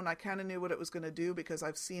tone-on-tone. I kind of knew what it was going to do because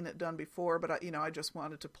I've seen it done before, but I just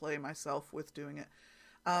wanted to play myself with doing it.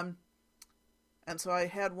 And so I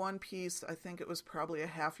had one piece, I think it was probably a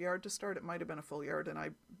half yard to start. It might have been a full yard, and I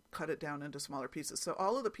cut it down into smaller pieces. So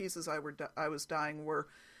all of the pieces I was dyeing were,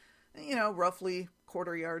 roughly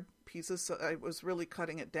quarter yard pieces. So I was really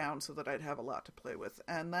cutting it down so that I'd have a lot to play with.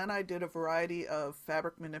 And then I did a variety of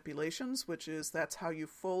fabric manipulations, that's how you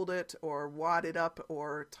fold it or wad it up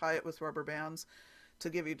or tie it with rubber bands to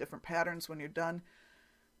give you different patterns when you're done.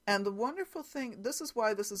 And the wonderful thing, this is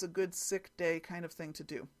why this is a good sick day kind of thing to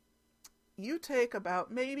do. You take about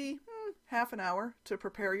maybe half an hour to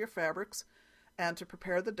prepare your fabrics and to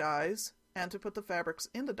prepare the dyes and to put the fabrics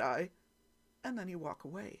in the dye, and then you walk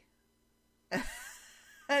away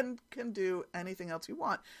and can do anything else you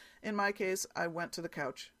want. In my case, I went to the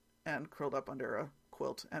couch and curled up under a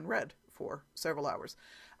quilt and read for several hours.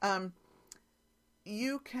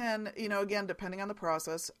 You can, again, depending on the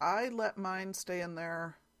process, I let mine stay in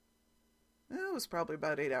there, it was probably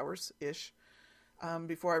about 8 hours-ish.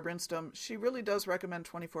 Before I rinsed them. She really does recommend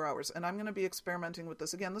 24 hours. And I'm going to be experimenting with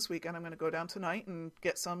this again this weekend. I'm going to go down tonight and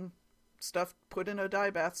get some stuff put in a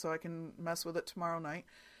dye bath so I can mess with it tomorrow night.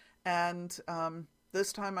 And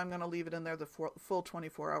this time I'm going to leave it in there the full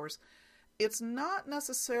 24 hours. It's not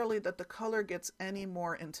necessarily that the color gets any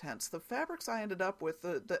more intense. The fabrics I ended up with,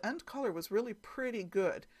 the end color was really pretty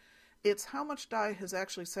good. It's how much dye has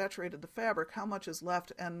actually saturated the fabric, how much is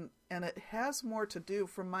left, and it has more to do,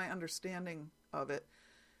 from my understanding of it.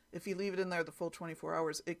 If you leave it in there the full 24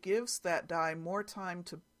 hours, it gives that dye more time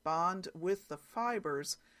to bond with the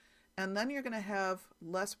fibers, and then you're going to have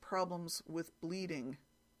less problems with bleeding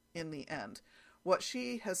in the end. What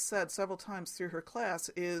she has said several times through her class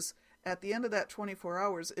is, at the end of that 24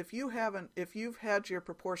 hours, if you've had your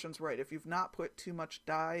proportions right, if you've not put too much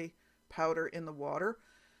dye powder in the water,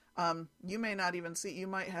 you may not even see, you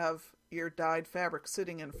might have your dyed fabric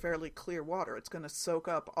sitting in fairly clear water. It's going to soak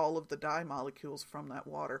up all of the dye molecules from that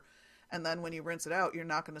water. And then when you rinse it out, you're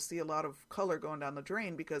not going to see a lot of color going down the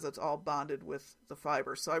drain because it's all bonded with the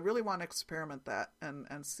fiber. So I really want to experiment that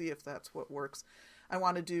and see if that's what works. I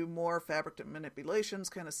want to do more fabric manipulations,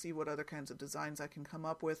 kind of see what other kinds of designs I can come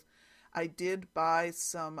up with. I did buy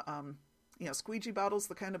some, squeegee bottles,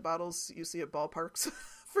 the kind of bottles you see at ballparks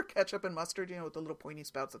for ketchup and mustard, with the little pointy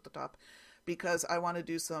spouts at the top, because I want to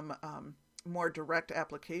do some more direct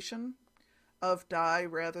application of dye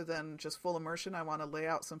rather than just full immersion. I want to lay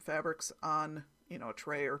out some fabrics on, a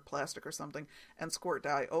tray or plastic or something and squirt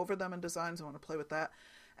dye over them in designs. I want to play with that.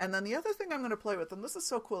 And then the other thing I'm going to play with, and this is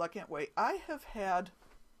so cool, I can't wait. I have had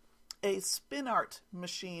a spin art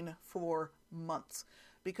machine for months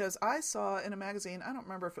because I saw in a magazine, I don't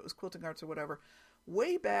remember if it was Quilting Arts or whatever,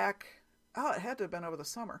 way back, it had to have been over the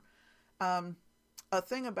summer, a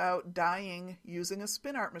thing about dyeing using a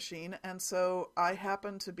spin art machine. And so I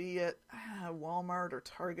happened to be at Walmart or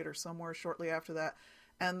Target or somewhere shortly after that,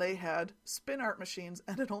 and they had spin art machines,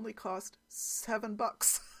 and it only cost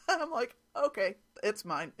 $7. And I'm like, okay, it's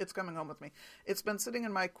mine. It's coming home with me. It's been sitting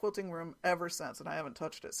in my quilting room ever since, and I haven't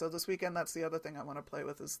touched it. So this weekend, that's the other thing I want to play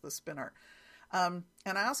with, is the spin art. And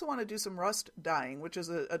I also want to do some rust dyeing, which is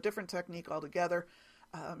a different technique altogether.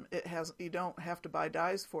 You don't have to buy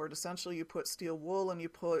dyes for it. Essentially, you put steel wool and you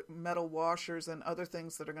put metal washers and other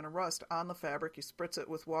things that are going to rust on the fabric. You spritz it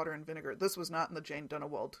with water and vinegar. This was not in the Jane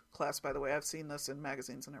Dunewald class, by the way. I've seen this in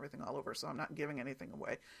magazines and everything all over, so I'm not giving anything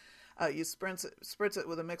away. You spritz it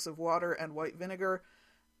with a mix of water and white vinegar,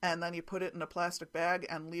 and then you put it in a plastic bag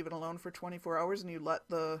and leave it alone for 24 hours, and you let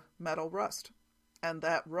the metal rust. And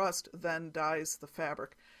that rust then dyes the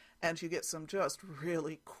fabric, and you get some just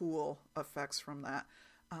really cool effects from that.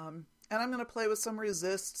 And I'm going to play with some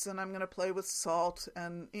resists, and I'm going to play with salt,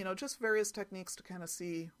 and, just various techniques to kind of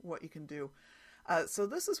see what you can do. So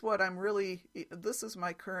this is what this is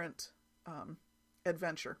my current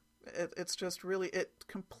adventure. It's just really,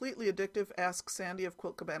 completely addictive. Ask Sandy of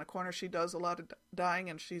Quilt Cabana Corner. She does a lot of dyeing,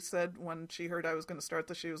 and she said when she heard I was going to start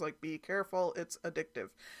this, she was like, be careful, it's addictive.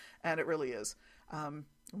 And it really is.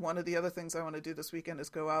 One of the other things I want to do this weekend is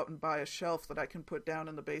go out and buy a shelf that I can put down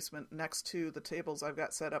in the basement next to the tables I've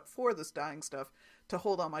got set up for this dyeing stuff to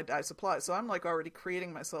hold all my dye supplies. So I'm like already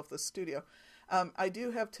creating myself this studio. I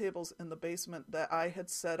do have tables in the basement that I had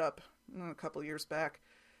set up a couple years back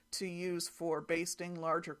to use for basting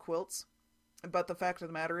larger quilts. But the fact of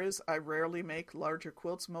the matter is, I rarely make larger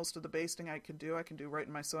quilts. Most of the basting I can do right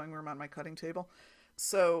in my sewing room on my cutting table.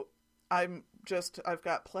 So I've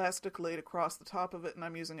got plastic laid across the top of it, and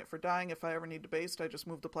I'm using it for dyeing. If I ever need to baste, I just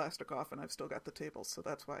move the plastic off, and I've still got the tables. So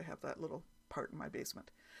that's why I have that little part in my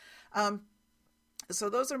basement. So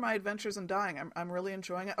those are my adventures in dyeing. I'm really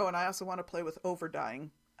enjoying it. Oh, and I also want to play with over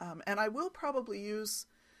dyeing. And I will probably use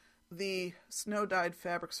the snow-dyed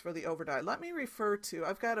fabrics for the over dye. Let me refer to,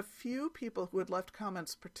 I've got a few people who had left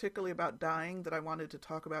comments particularly about dyeing that I wanted to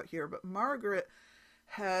talk about here, but Margaret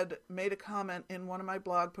had made a comment in one of my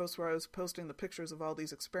blog posts where I was posting the pictures of all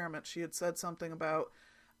these experiments. She had said something about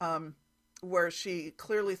where she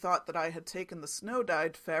clearly thought that I had taken the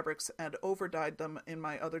snow-dyed fabrics and over-dyed them in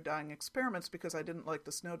my other dyeing experiments because I didn't like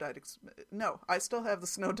the snow-dyed. No, I still have the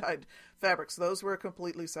snow-dyed fabrics. Those were a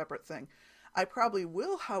completely separate thing. I probably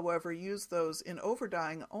will, however, use those in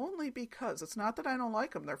over-dyeing only because, it's not that I don't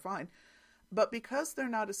like them, they're fine, but because they're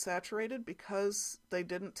not as saturated, because they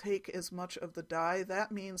didn't take as much of the dye,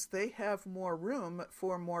 that means they have more room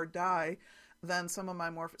for more dye than some of my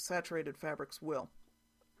more saturated fabrics will.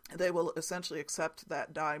 They will essentially accept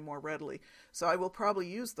that dye more readily. So I will probably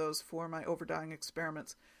use those for my over-dyeing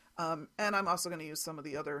experiments. And I'm also going to use some of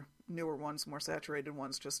the other newer ones, more saturated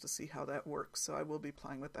ones, just to see how that works. So I will be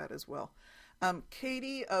playing with that as well.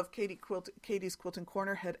 Katie of Katie's Quilting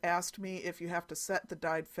Corner had asked me if you have to set the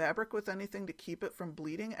dyed fabric with anything to keep it from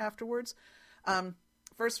bleeding afterwards.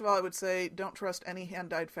 First of all, I would say don't trust any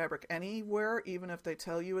hand-dyed fabric anywhere, even if they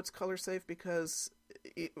tell you it's color safe, because,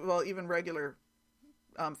 well, even regular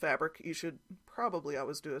fabric, you should probably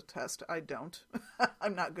always do a test. I don't.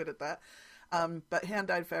 I'm not good at that. But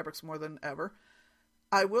hand-dyed fabrics more than ever.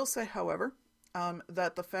 I will say, however,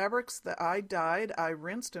 that the fabrics that I dyed, I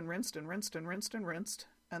rinsed and rinsed and rinsed and rinsed and rinsed,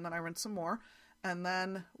 and then I rinsed some more. And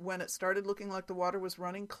then when it started looking like the water was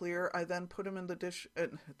running clear, I then put them in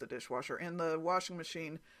the dishwasher, in the washing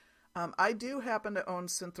machine. I do happen to own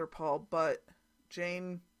Synthrapol, but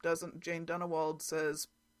Jane doesn't. Jane Dunewald says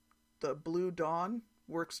the Blue Dawn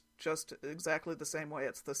works just exactly the same way.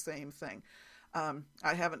 It's the same thing.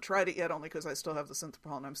 I haven't tried it yet, only because I still have the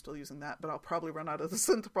Synthrapol and I'm still using that, but I'll probably run out of the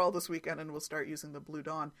Synthrapol this weekend and we'll start using the Blue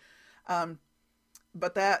Dawn.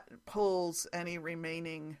 But that pulls any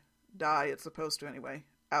remaining dye, it's supposed to anyway,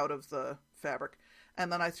 out of the fabric. And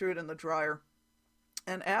then I threw it in the dryer.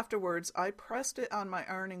 And afterwards, I pressed it on my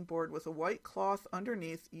ironing board with a white cloth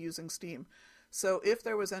underneath using steam. So if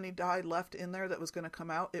there was any dye left in there that was going to come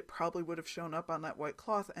out, it probably would have shown up on that white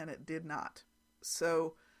cloth, and it did not.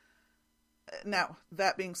 So now,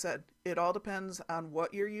 that being said, it all depends on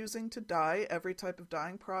what you're using to dye. Every type of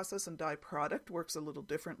dyeing process and dye product works a little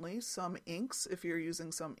differently. Some inks, if you're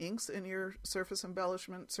using some inks in your surface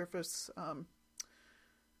embellishment, surface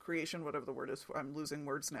creation, whatever the word is, I'm losing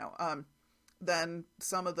words now, then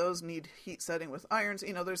some of those need heat setting with irons.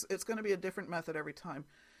 You know, it's going to be a different method every time.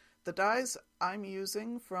 The dyes I'm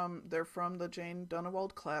using, they're from the Jane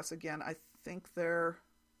Dunewald class. Again, I think they're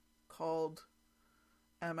called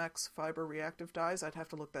MX fiber reactive dyes. I'd have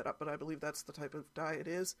to look that up, but I believe that's the type of dye it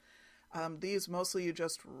is. These mostly you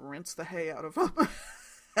just rinse the hay out of them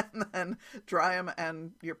and then dry them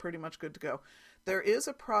and you're pretty much good to go. There is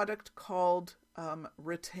a product called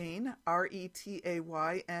Retain,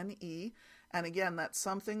 Retayne, and again, that's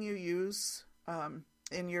something you use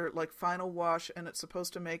in your final wash, and it's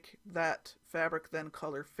supposed to make that fabric then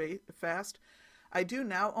color fast. I do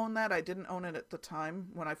now own that. I didn't own it at the time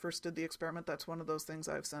when I first did the experiment. That's one of those things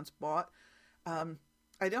I've since bought.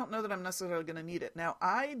 I don't know that I'm necessarily going to need it. Now,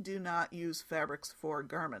 I do not use fabrics for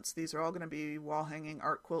garments. These are all going to be wall-hanging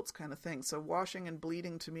art quilts kind of thing. So washing and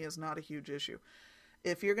bleeding to me is not a huge issue.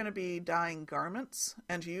 If you're going to be dyeing garments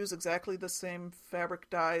and you use exactly the same fabric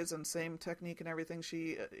dyes and same technique and everything,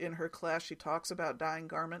 in her class, she talks about dyeing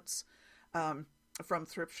garments from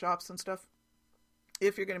thrift shops and stuff.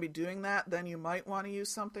 If you're going to be doing that, then you might want to use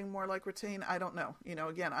something more like Retain. I don't know.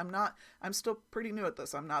 Again, I'm still pretty new at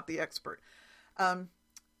this. I'm not the expert.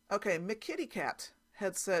 Okay, McKitty Cat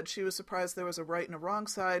had said she was surprised there was a right and a wrong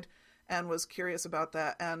side and was curious about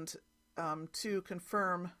that. And to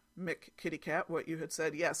confirm, McKitty Cat, what you had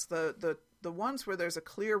said, yes, the ones where there's a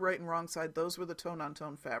clear right and wrong side, those were the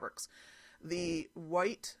tone-on-tone fabrics. The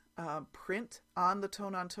white print on the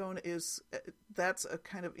tone-on-tone that's a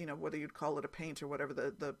kind of, whether you'd call it a paint or whatever,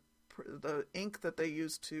 the ink that they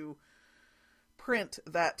use to print,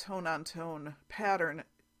 that tone-on-tone pattern,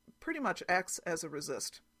 pretty much acts as a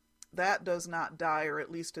resist. That does not dye, or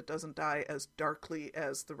at least it doesn't dye as darkly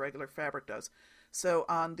as the regular fabric does. So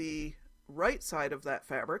on the right side of that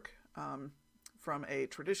fabric, from a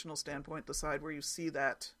traditional standpoint, the side where you see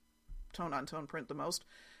that tone-on-tone print the most,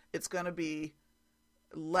 it's going to be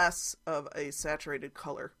less of a saturated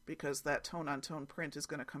color because that tone-on-tone print is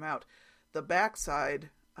going to come out. The back side,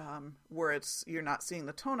 where you're not seeing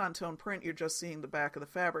the tone-on-tone print, you're just seeing the back of the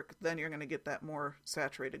fabric, then you're going to get that more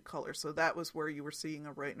saturated color. So that was where you were seeing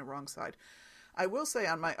a right and a wrong side. I will say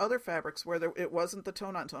on my other fabrics where it wasn't the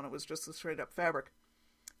tone-on-tone, it was just the straight-up fabric,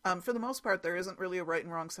 for the most part, there isn't really a right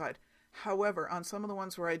and wrong side. However, on some of the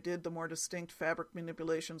ones where I did the more distinct fabric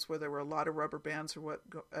manipulations, where there were a lot of rubber bands or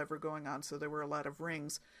whatever going on, so there were a lot of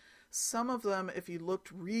rings, some of them, if you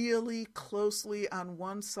looked really closely on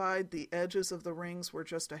one side, the edges of the rings were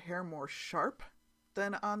just a hair more sharp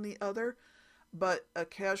than on the other, but a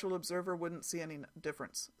casual observer wouldn't see any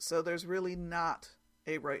difference. So there's really not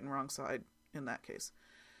a right and wrong side in that case.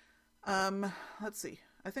 Let's see.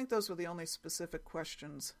 I think those were the only specific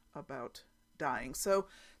questions about dyeing. So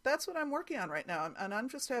that's what I'm working on right now, and I'm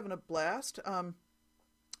just having a blast.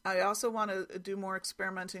 I also want to do more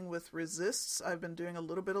experimenting with resists. I've been doing a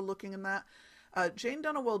little bit of looking in that. Jane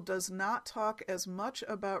Dunnewold does not talk as much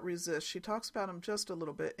about resists. She talks about them just a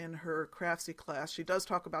little bit in her Craftsy class. She does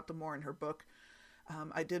talk about them more in her book.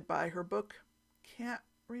 I did buy her book. Can't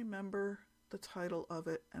remember the title of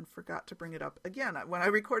it and forgot to bring it up. Again, when I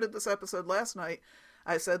recorded this episode last night,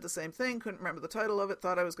 I said the same thing, couldn't remember the title of it,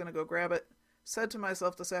 thought I was going to go grab it. Said to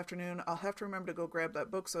myself this afternoon, I'll have to remember to go grab that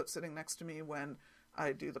book so it's sitting next to me when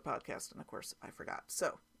I do the podcast. And of course, I forgot.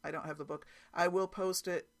 So I don't have the book. I will post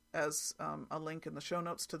it as a link in the show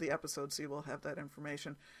notes to the episode, so you will have that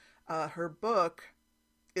information. Her book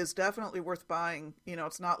is definitely worth buying. You know,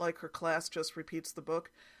 it's not like her class just repeats the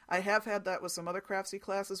book. I have had that with some other Craftsy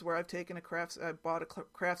classes where I bought a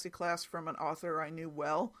Craftsy class from an author I knew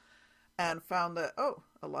well and found that,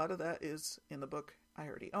 a lot of that is in the book I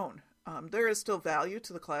already own. There is still value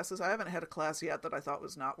to the classes. I haven't had a class yet that I thought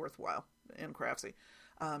was not worthwhile in Craftsy.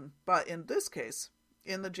 But in this case,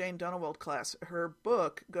 in the Jane Dunnewold class, her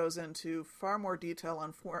book goes into far more detail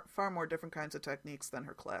on far more different kinds of techniques than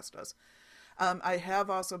her class does. I have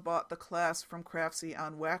also bought the class from Craftsy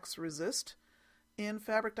on wax resist in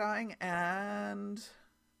fabric dyeing, and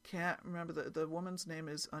can't remember, the woman's name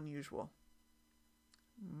is unusual.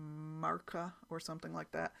 Marka or something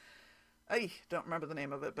like that. I don't remember the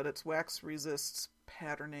name of it, but it's wax resists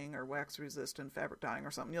patterning or wax resist in fabric dyeing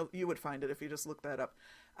or something. You would find it if you just look that up.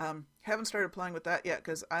 Haven't started playing with that yet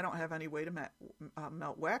because I don't have any way to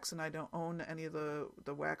melt wax, and I don't own any of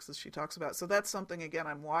the waxes she talks about. So that's something, again,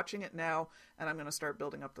 I'm watching it now, and I'm going to start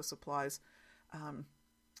building up the supplies.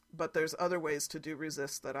 But there's other ways to do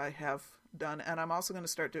resists that I have done, and I'm also going to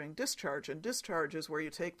start doing discharge, and discharge is where you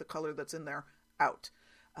take the color that's in there out.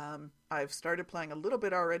 I've started playing a little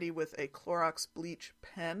bit already with a Clorox bleach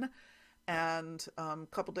pen, and a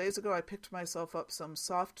couple days ago I picked myself up some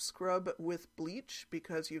soft scrub with bleach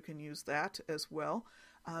because you can use that as well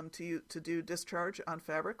to do discharge on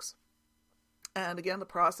fabrics. And again, the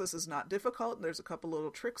process is not difficult. There's a couple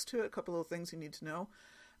little tricks to it, a couple little things you need to know.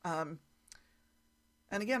 And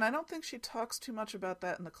again, I don't think she talks too much about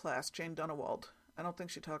that in the class, Jane Dunnewold. I don't think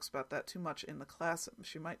she talks about that too much in the class.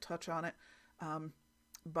 She might touch on it.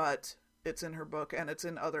 But it's in her book, and it's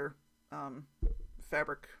in other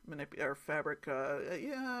fabric,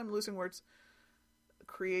 I'm losing words,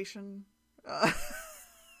 creation, I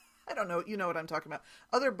don't know, you know what I'm talking about,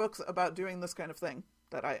 other books about doing this kind of thing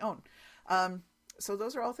that I own. So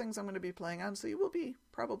those are all things I'm going to be playing on, so you will be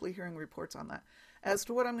probably hearing reports on that. As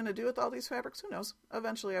to what I'm going to do with all these fabrics, who knows?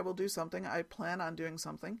 Eventually I will do something. I plan on doing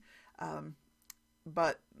something,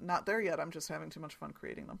 but not there yet. I'm just having too much fun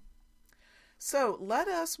creating them. So let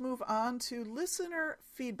us move on to listener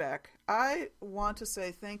feedback. I want to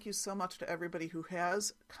say thank you so much to everybody who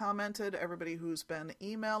has commented, everybody who's been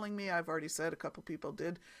emailing me. I've already said a couple people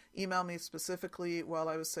did email me specifically while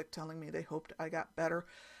I was sick, telling me they hoped I got better.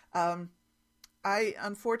 I,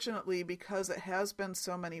 unfortunately, because it has been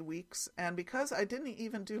so many weeks, and because I didn't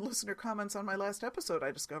even do listener comments on my last episode,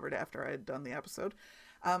 I discovered after I had done the episode,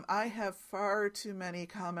 I have far too many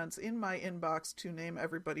comments in my inbox to name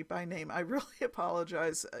everybody by name. I really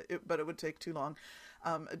apologize, but it would take too long.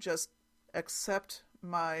 Just accept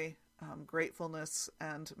my gratefulness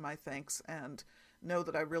and my thanks, and know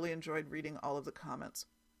that I really enjoyed reading all of the comments.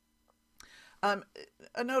 A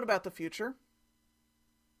note about the future.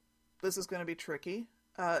 This is going to be tricky.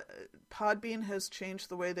 Podbean has changed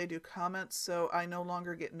the way they do comments, so I no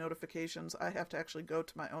longer get notifications. I have to actually go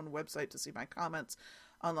to my own website to see my comments,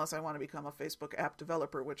 unless I want to become a Facebook app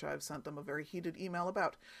developer, which I've sent them a very heated email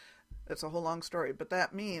about. It's a whole long story, but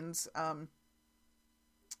that means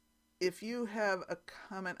if you have a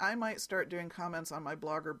comment, I might start doing comments on my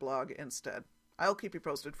Blogger blog instead. I'll keep you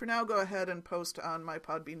posted. For now, go ahead and post on my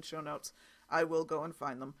Podbean show notes. I will go and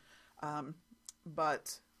find them.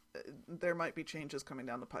 But there might be changes coming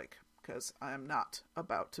down the pike, because I am not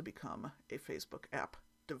about to become a Facebook app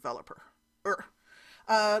developer.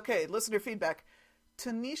 Okay, listener feedback.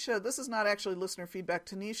 Tanisha, this is not actually listener feedback.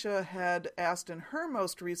 Tanisha had asked in her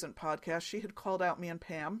most recent podcast, she had called out me and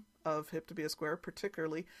Pam of Hip to Be a Square,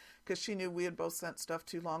 particularly because she knew we had both sent stuff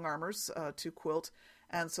to Long Armors to quilt.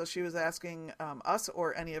 And so she was asking us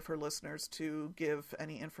or any of her listeners to give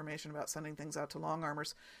any information about sending things out to Long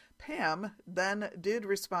Armors. Pam then did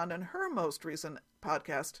respond in her most recent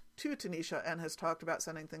podcast to Tanisha and has talked about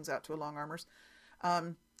sending things out to Long Armors.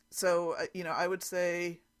 So, I would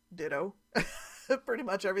say ditto. Pretty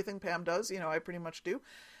much everything Pam does, I pretty much do.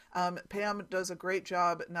 Pam does a great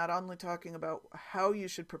job not only talking about how you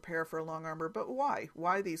should prepare for a long armor, but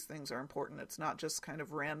why these things are important. It's not just kind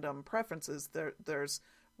of random preferences. There's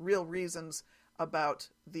real reasons about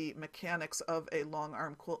the mechanics of a long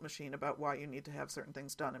arm quilt machine, about why you need to have certain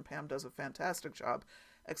things done, and Pam does a fantastic job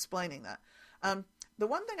explaining that. The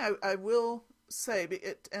one thing I will say,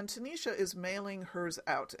 and Tanisha is mailing hers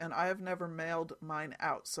out, and I have never mailed mine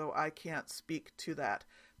out, so I can't speak to that.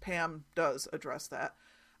 Pam does address that.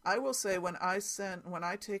 I will say when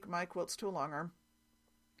I take my quilts to a long arm,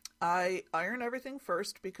 I iron everything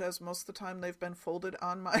first, because most of the time they've been folded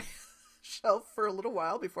on my shelf for a little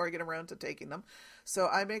while before I get around to taking them. So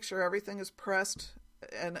I make sure everything is pressed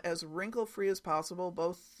and as wrinkle-free as possible,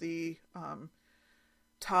 both the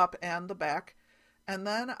top and the back. And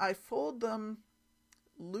then I fold them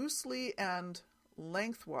loosely and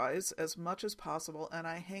lengthwise as much as possible, and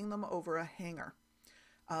I hang them over a hanger.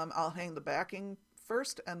 I'll hang the backing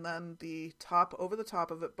first and then the top over the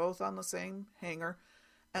top of it, both on the same hanger.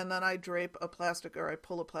 And then I drape I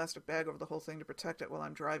pull a plastic bag over the whole thing to protect it while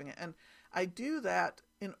I'm driving it. And I do that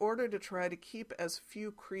in order to try to keep as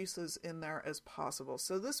few creases in there as possible.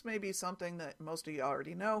 So this may be something that most of you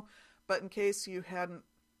already know, but in case you hadn't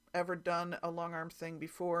ever done a long arm thing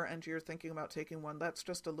before and you're thinking about taking one, that's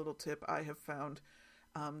just a little tip I have found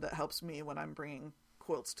that helps me when I'm bringing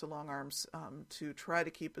quilts to long arms, to try to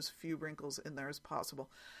keep as few wrinkles in there as possible.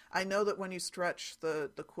 I know that when you stretch the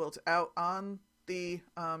quilt out on the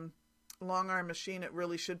long arm machine, it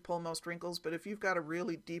really should pull most wrinkles, but if you've got a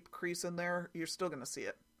really deep crease in there, you're still going to see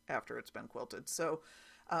it after it's been quilted. So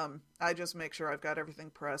I just make sure I've got everything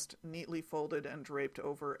pressed, neatly folded, and draped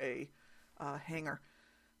over a hanger.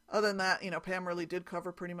 Other than that, Pam really did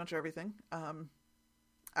cover pretty much everything.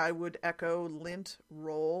 I would echo lint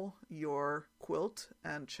roll your quilt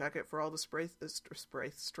and check it for all the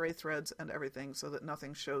stray threads and everything, so that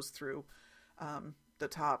nothing shows through the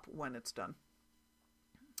top when it's done.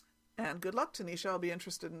 And good luck, Tanisha. I'll be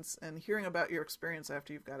interested in hearing about your experience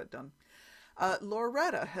after you've got it done.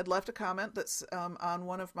 Loretta had left a comment that's on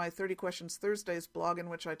one of my 30 Questions Thursdays blog, in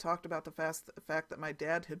which I talked about the fact that my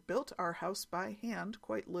dad had built our house by hand,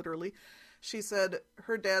 quite literally. She said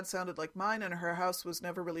her dad sounded like mine, and her house was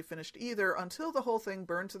never really finished either until the whole thing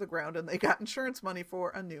burned to the ground and they got insurance money for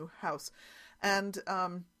a new house. And,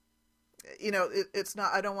 it's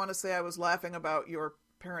not, I don't want to say I was laughing about your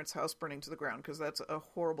parents' house burning to the ground, because that's a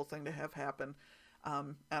horrible thing to have happen.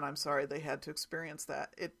 And I'm sorry they had to experience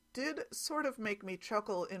that. It did sort of make me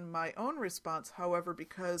chuckle in my own response, however,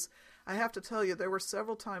 because I have to tell you, there were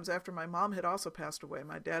several times after my mom had also passed away.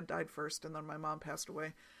 My dad died first, and then my mom passed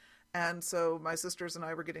away. And so my sisters and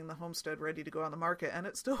I were getting the homestead ready to go on the market, and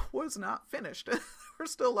it still was not finished. There were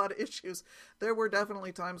still a lot of issues. There were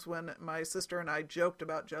definitely times when my sister and I joked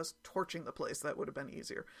about just torching the place. That would have been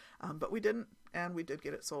easier. But we didn't, and we did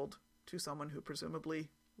get it sold to someone who presumably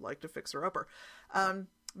liked a fixer-upper.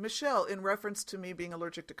 Michelle, in reference to me being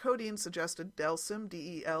allergic to codeine, suggested Delsym,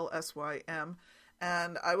 Delsym.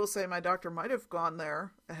 And I will say my doctor might have gone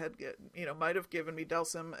there, might have given me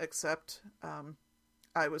Delsym, except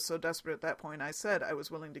I was so desperate at that point, I said I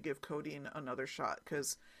was willing to give codeine another shot,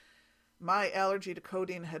 because my allergy to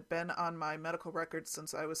codeine had been on my medical record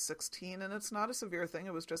since I was 16, and it's not a severe thing.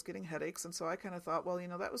 It was just getting headaches. And so I kind of thought, well,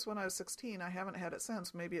 that was when I was 16. I haven't had it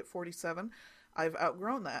since. Maybe at 47, I've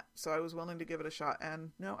outgrown that. So I was willing to give it a shot.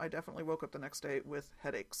 And no, I definitely woke up the next day with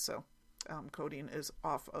headaches. So codeine is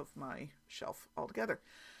off of my shelf altogether.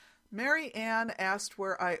 Mary Ann asked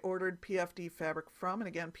where I ordered PFD fabric from, and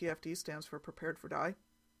again, PFD stands for Prepared for Dye.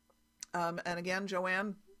 And again,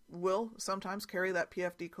 Joann will sometimes carry that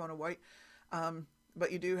PFD Kona White.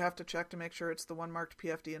 But you do have to check to make sure it's the one marked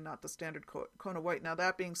PFD and not the standard Kona White. Now,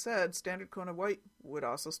 that being said, standard Kona White would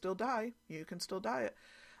also still dye. You can still dye it.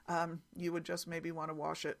 You would just maybe want to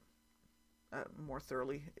wash it more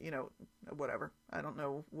thoroughly, whatever. I don't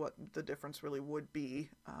know what the difference really would be.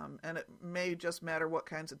 And it may just matter what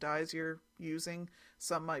kinds of dyes you're using.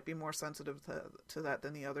 Some might be more sensitive to that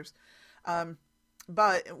than the others.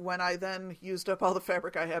 But when I then used up all the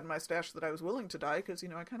fabric I had in my stash that I was willing to dye, because,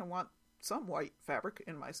 I kind of want some white fabric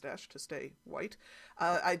in my stash to stay white,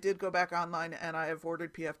 I did go back online and I have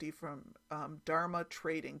ordered PFD from Dharma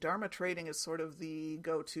Trading. Dharma Trading is sort of the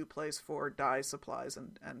go-to place for dye supplies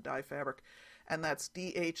and dye fabric. And that's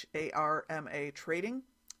DHARMA Trading.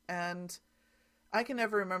 And I can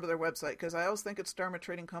never remember their website because I always think it's Dharma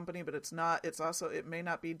Trading Company, but it's not. It may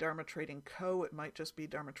not be Dharma Trading Co. It might just be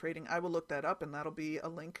Dharma Trading. I will look that up, and that'll be a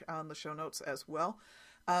link on the show notes as well.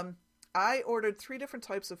 I ordered 3 different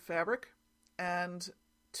types of fabric, and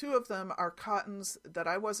 2 of them are cottons that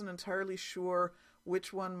I wasn't entirely sure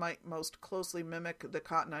which one might most closely mimic the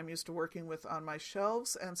cotton I'm used to working with on my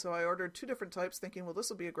shelves. And so I ordered 2 different types thinking, well, this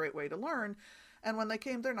will be a great way to learn. And when they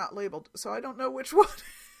came, they're not labeled. So I don't know which one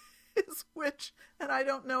is which, and I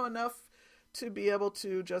don't know enough to be able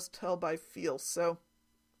to just tell by feel. So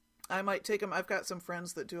I might take them. I've got some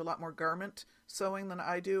friends that do a lot more garment sewing than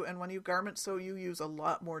I do, and when you garment sew, you use a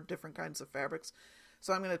lot more different kinds of fabrics.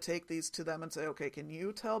 So I'm going to take these to them and say, okay, can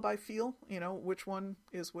you tell by feel, which one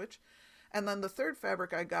is which? And then the third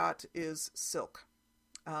fabric I got is silk.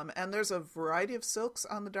 And there's a variety of silks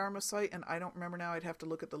on the Dharma site, and I don't remember now. I'd have to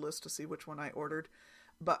look at the list to see which one I ordered.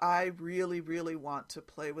 But I really, really want to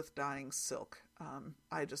play with dyeing silk.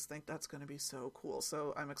 I just think that's going to be so cool.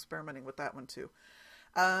 So I'm experimenting with that one too.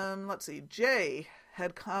 Let's see. Jay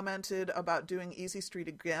had commented about doing Easy Street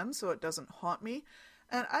again so it doesn't haunt me.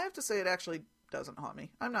 And I have to say it actually doesn't haunt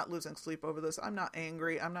me. I'm not losing sleep over this. I'm not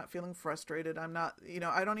angry. I'm not feeling frustrated. I'm not,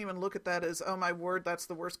 I don't even look at that as, oh my word, that's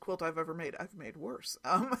the worst quilt I've ever made. I've made worse.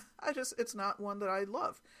 It's not one that I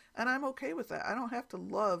love. And I'm okay with that. I don't have to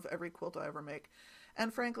love every quilt I ever make.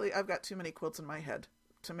 And frankly, I've got too many quilts in my head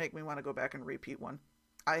to make me want to go back and repeat one.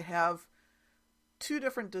 I have 2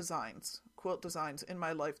 different quilt designs in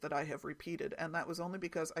my life that I have repeated, and that was only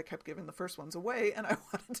because I kept giving the first ones away and I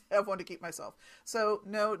wanted to have one to keep myself. So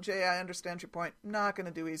no, Jay, I understand your point. Not going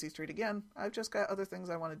to do Easy Street again. I've just got other things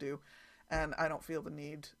I want to do, and I don't feel the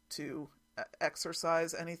need to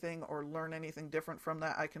exercise anything or learn anything different from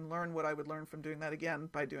that. I can learn what I would learn from doing that again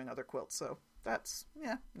by doing other quilts. So that's,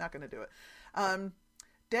 not going to do it.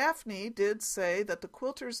 Daphne did say that the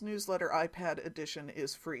Quilters Newsletter iPad edition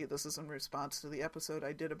is free. This is in response to the episode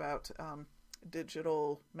I did about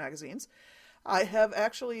digital magazines. I have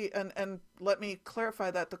actually, and let me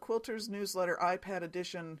clarify that, the Quilters Newsletter iPad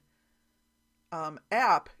edition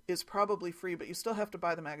app is probably free, but you still have to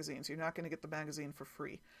buy the magazines. You're not going to get the magazine for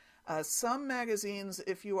free. Some magazines,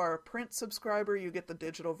 if you are a print subscriber, you get the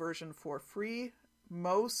digital version for free.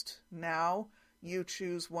 Most now, you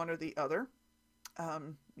choose one or the other.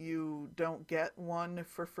 You don't get one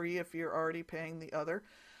for free if you're already paying the other.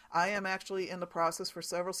 I am actually in the process for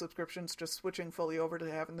several subscriptions just switching fully over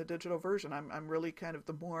to having the digital version. I'm really kind of,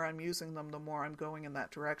 the more I'm using them, the more I'm going in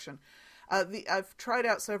that direction. I've tried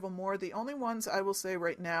out several more. The only ones I will say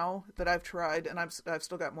right now that I've tried, and I've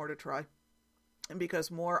still got more to try, and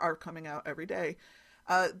because more are coming out every day,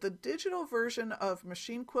 the digital version of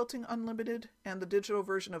Machine Quilting Unlimited and the digital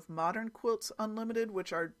version of Modern Quilts Unlimited,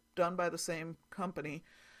 which are done by the same company,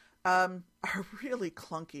 are really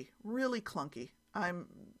clunky.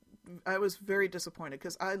 I was very disappointed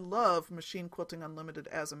because I love Machine Quilting Unlimited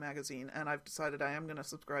as a magazine, and I've decided I am going to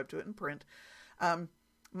subscribe to it in print.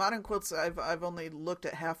 Modern Quilts, I've only looked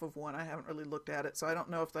at half of one. I haven't really looked at it, so I don't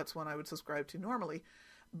know if that's one I would subscribe to normally.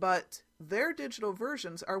 But their digital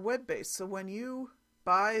versions are web-based, so when you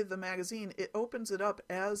buy the magazine, it opens it up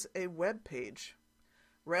as a web page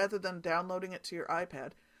rather than downloading it to your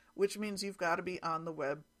iPad, which means you've got to be on the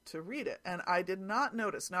web to read it. And I did not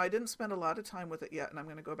notice, now I didn't spend a lot of time with it yet, and I'm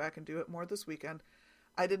going to go back and do it more this weekend.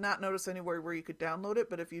 I did not notice anywhere where you could download it,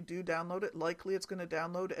 but if you do download it, likely it's going to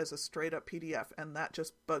download as a straight up PDF, and that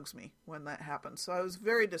just bugs me when that happens. So I was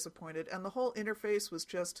very disappointed, and the whole interface was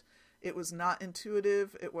just, it was not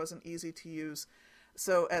intuitive, it wasn't easy to use.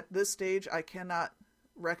 So at this stage, I cannot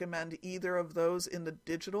recommend either of those in the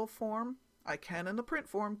digital form. I can in the print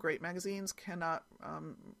form. Great magazines, cannot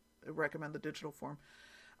recommend the digital form.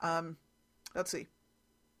 Let's see.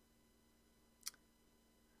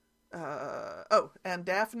 And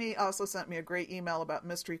Daphne also sent me a great email about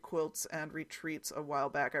mystery quilts and retreats a while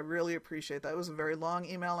back. I really appreciate that. It was a very long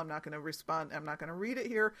email. I'm not going to respond. I'm not going to read it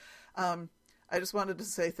here. I just wanted to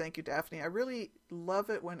say thank you, Daphne. I really love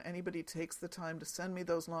it when anybody takes the time to send me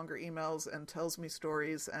those longer emails and tells me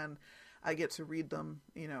stories, and I get to read them,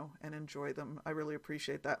 and enjoy them. I really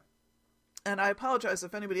appreciate that. And I apologize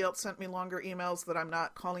if anybody else sent me longer emails that I'm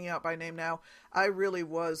not calling out by name now. I really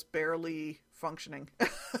was barely functioning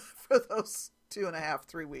for those 2.5,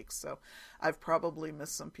 3 weeks. So I've probably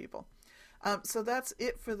missed some people. So that's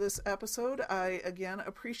it for this episode. I, again,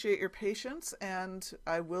 appreciate your patience, and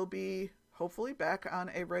I will be hopefully back on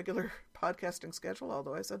a regular podcasting schedule,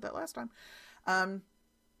 although I said that last time.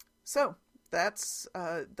 So that's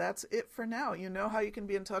it for now. You know how you can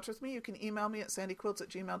be in touch with me. You can email me at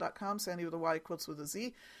sandyquilts@gmail.com, Sandy with a Y, quilts with a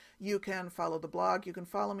Z. You can follow the blog. You can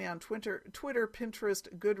follow me on Twitter,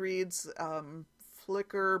 Pinterest, Goodreads,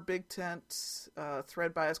 Flickr, Big Tent,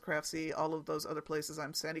 Thread Bias Craftsy, all of those other places.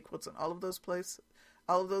 I'm Sandy Quilts in all of those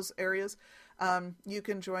areas. You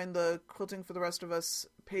can join the Quilting for the Rest of Us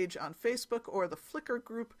page on Facebook or the Flickr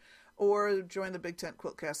group, or join the Big Tent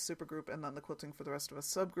Quiltcast supergroup and then the Quilting for the Rest of Us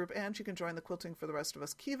subgroup. And you can join the Quilting for the Rest of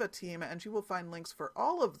Us Kiva team, and you will find links for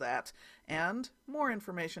all of that and more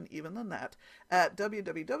information even than that at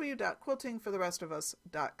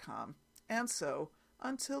www.quiltingfortherestofus.com. And so,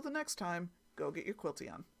 until the next time, go get your quilty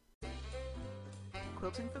on.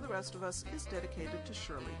 Quilting for the Rest of Us is dedicated to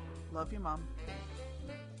Shirley. Love you, Mom.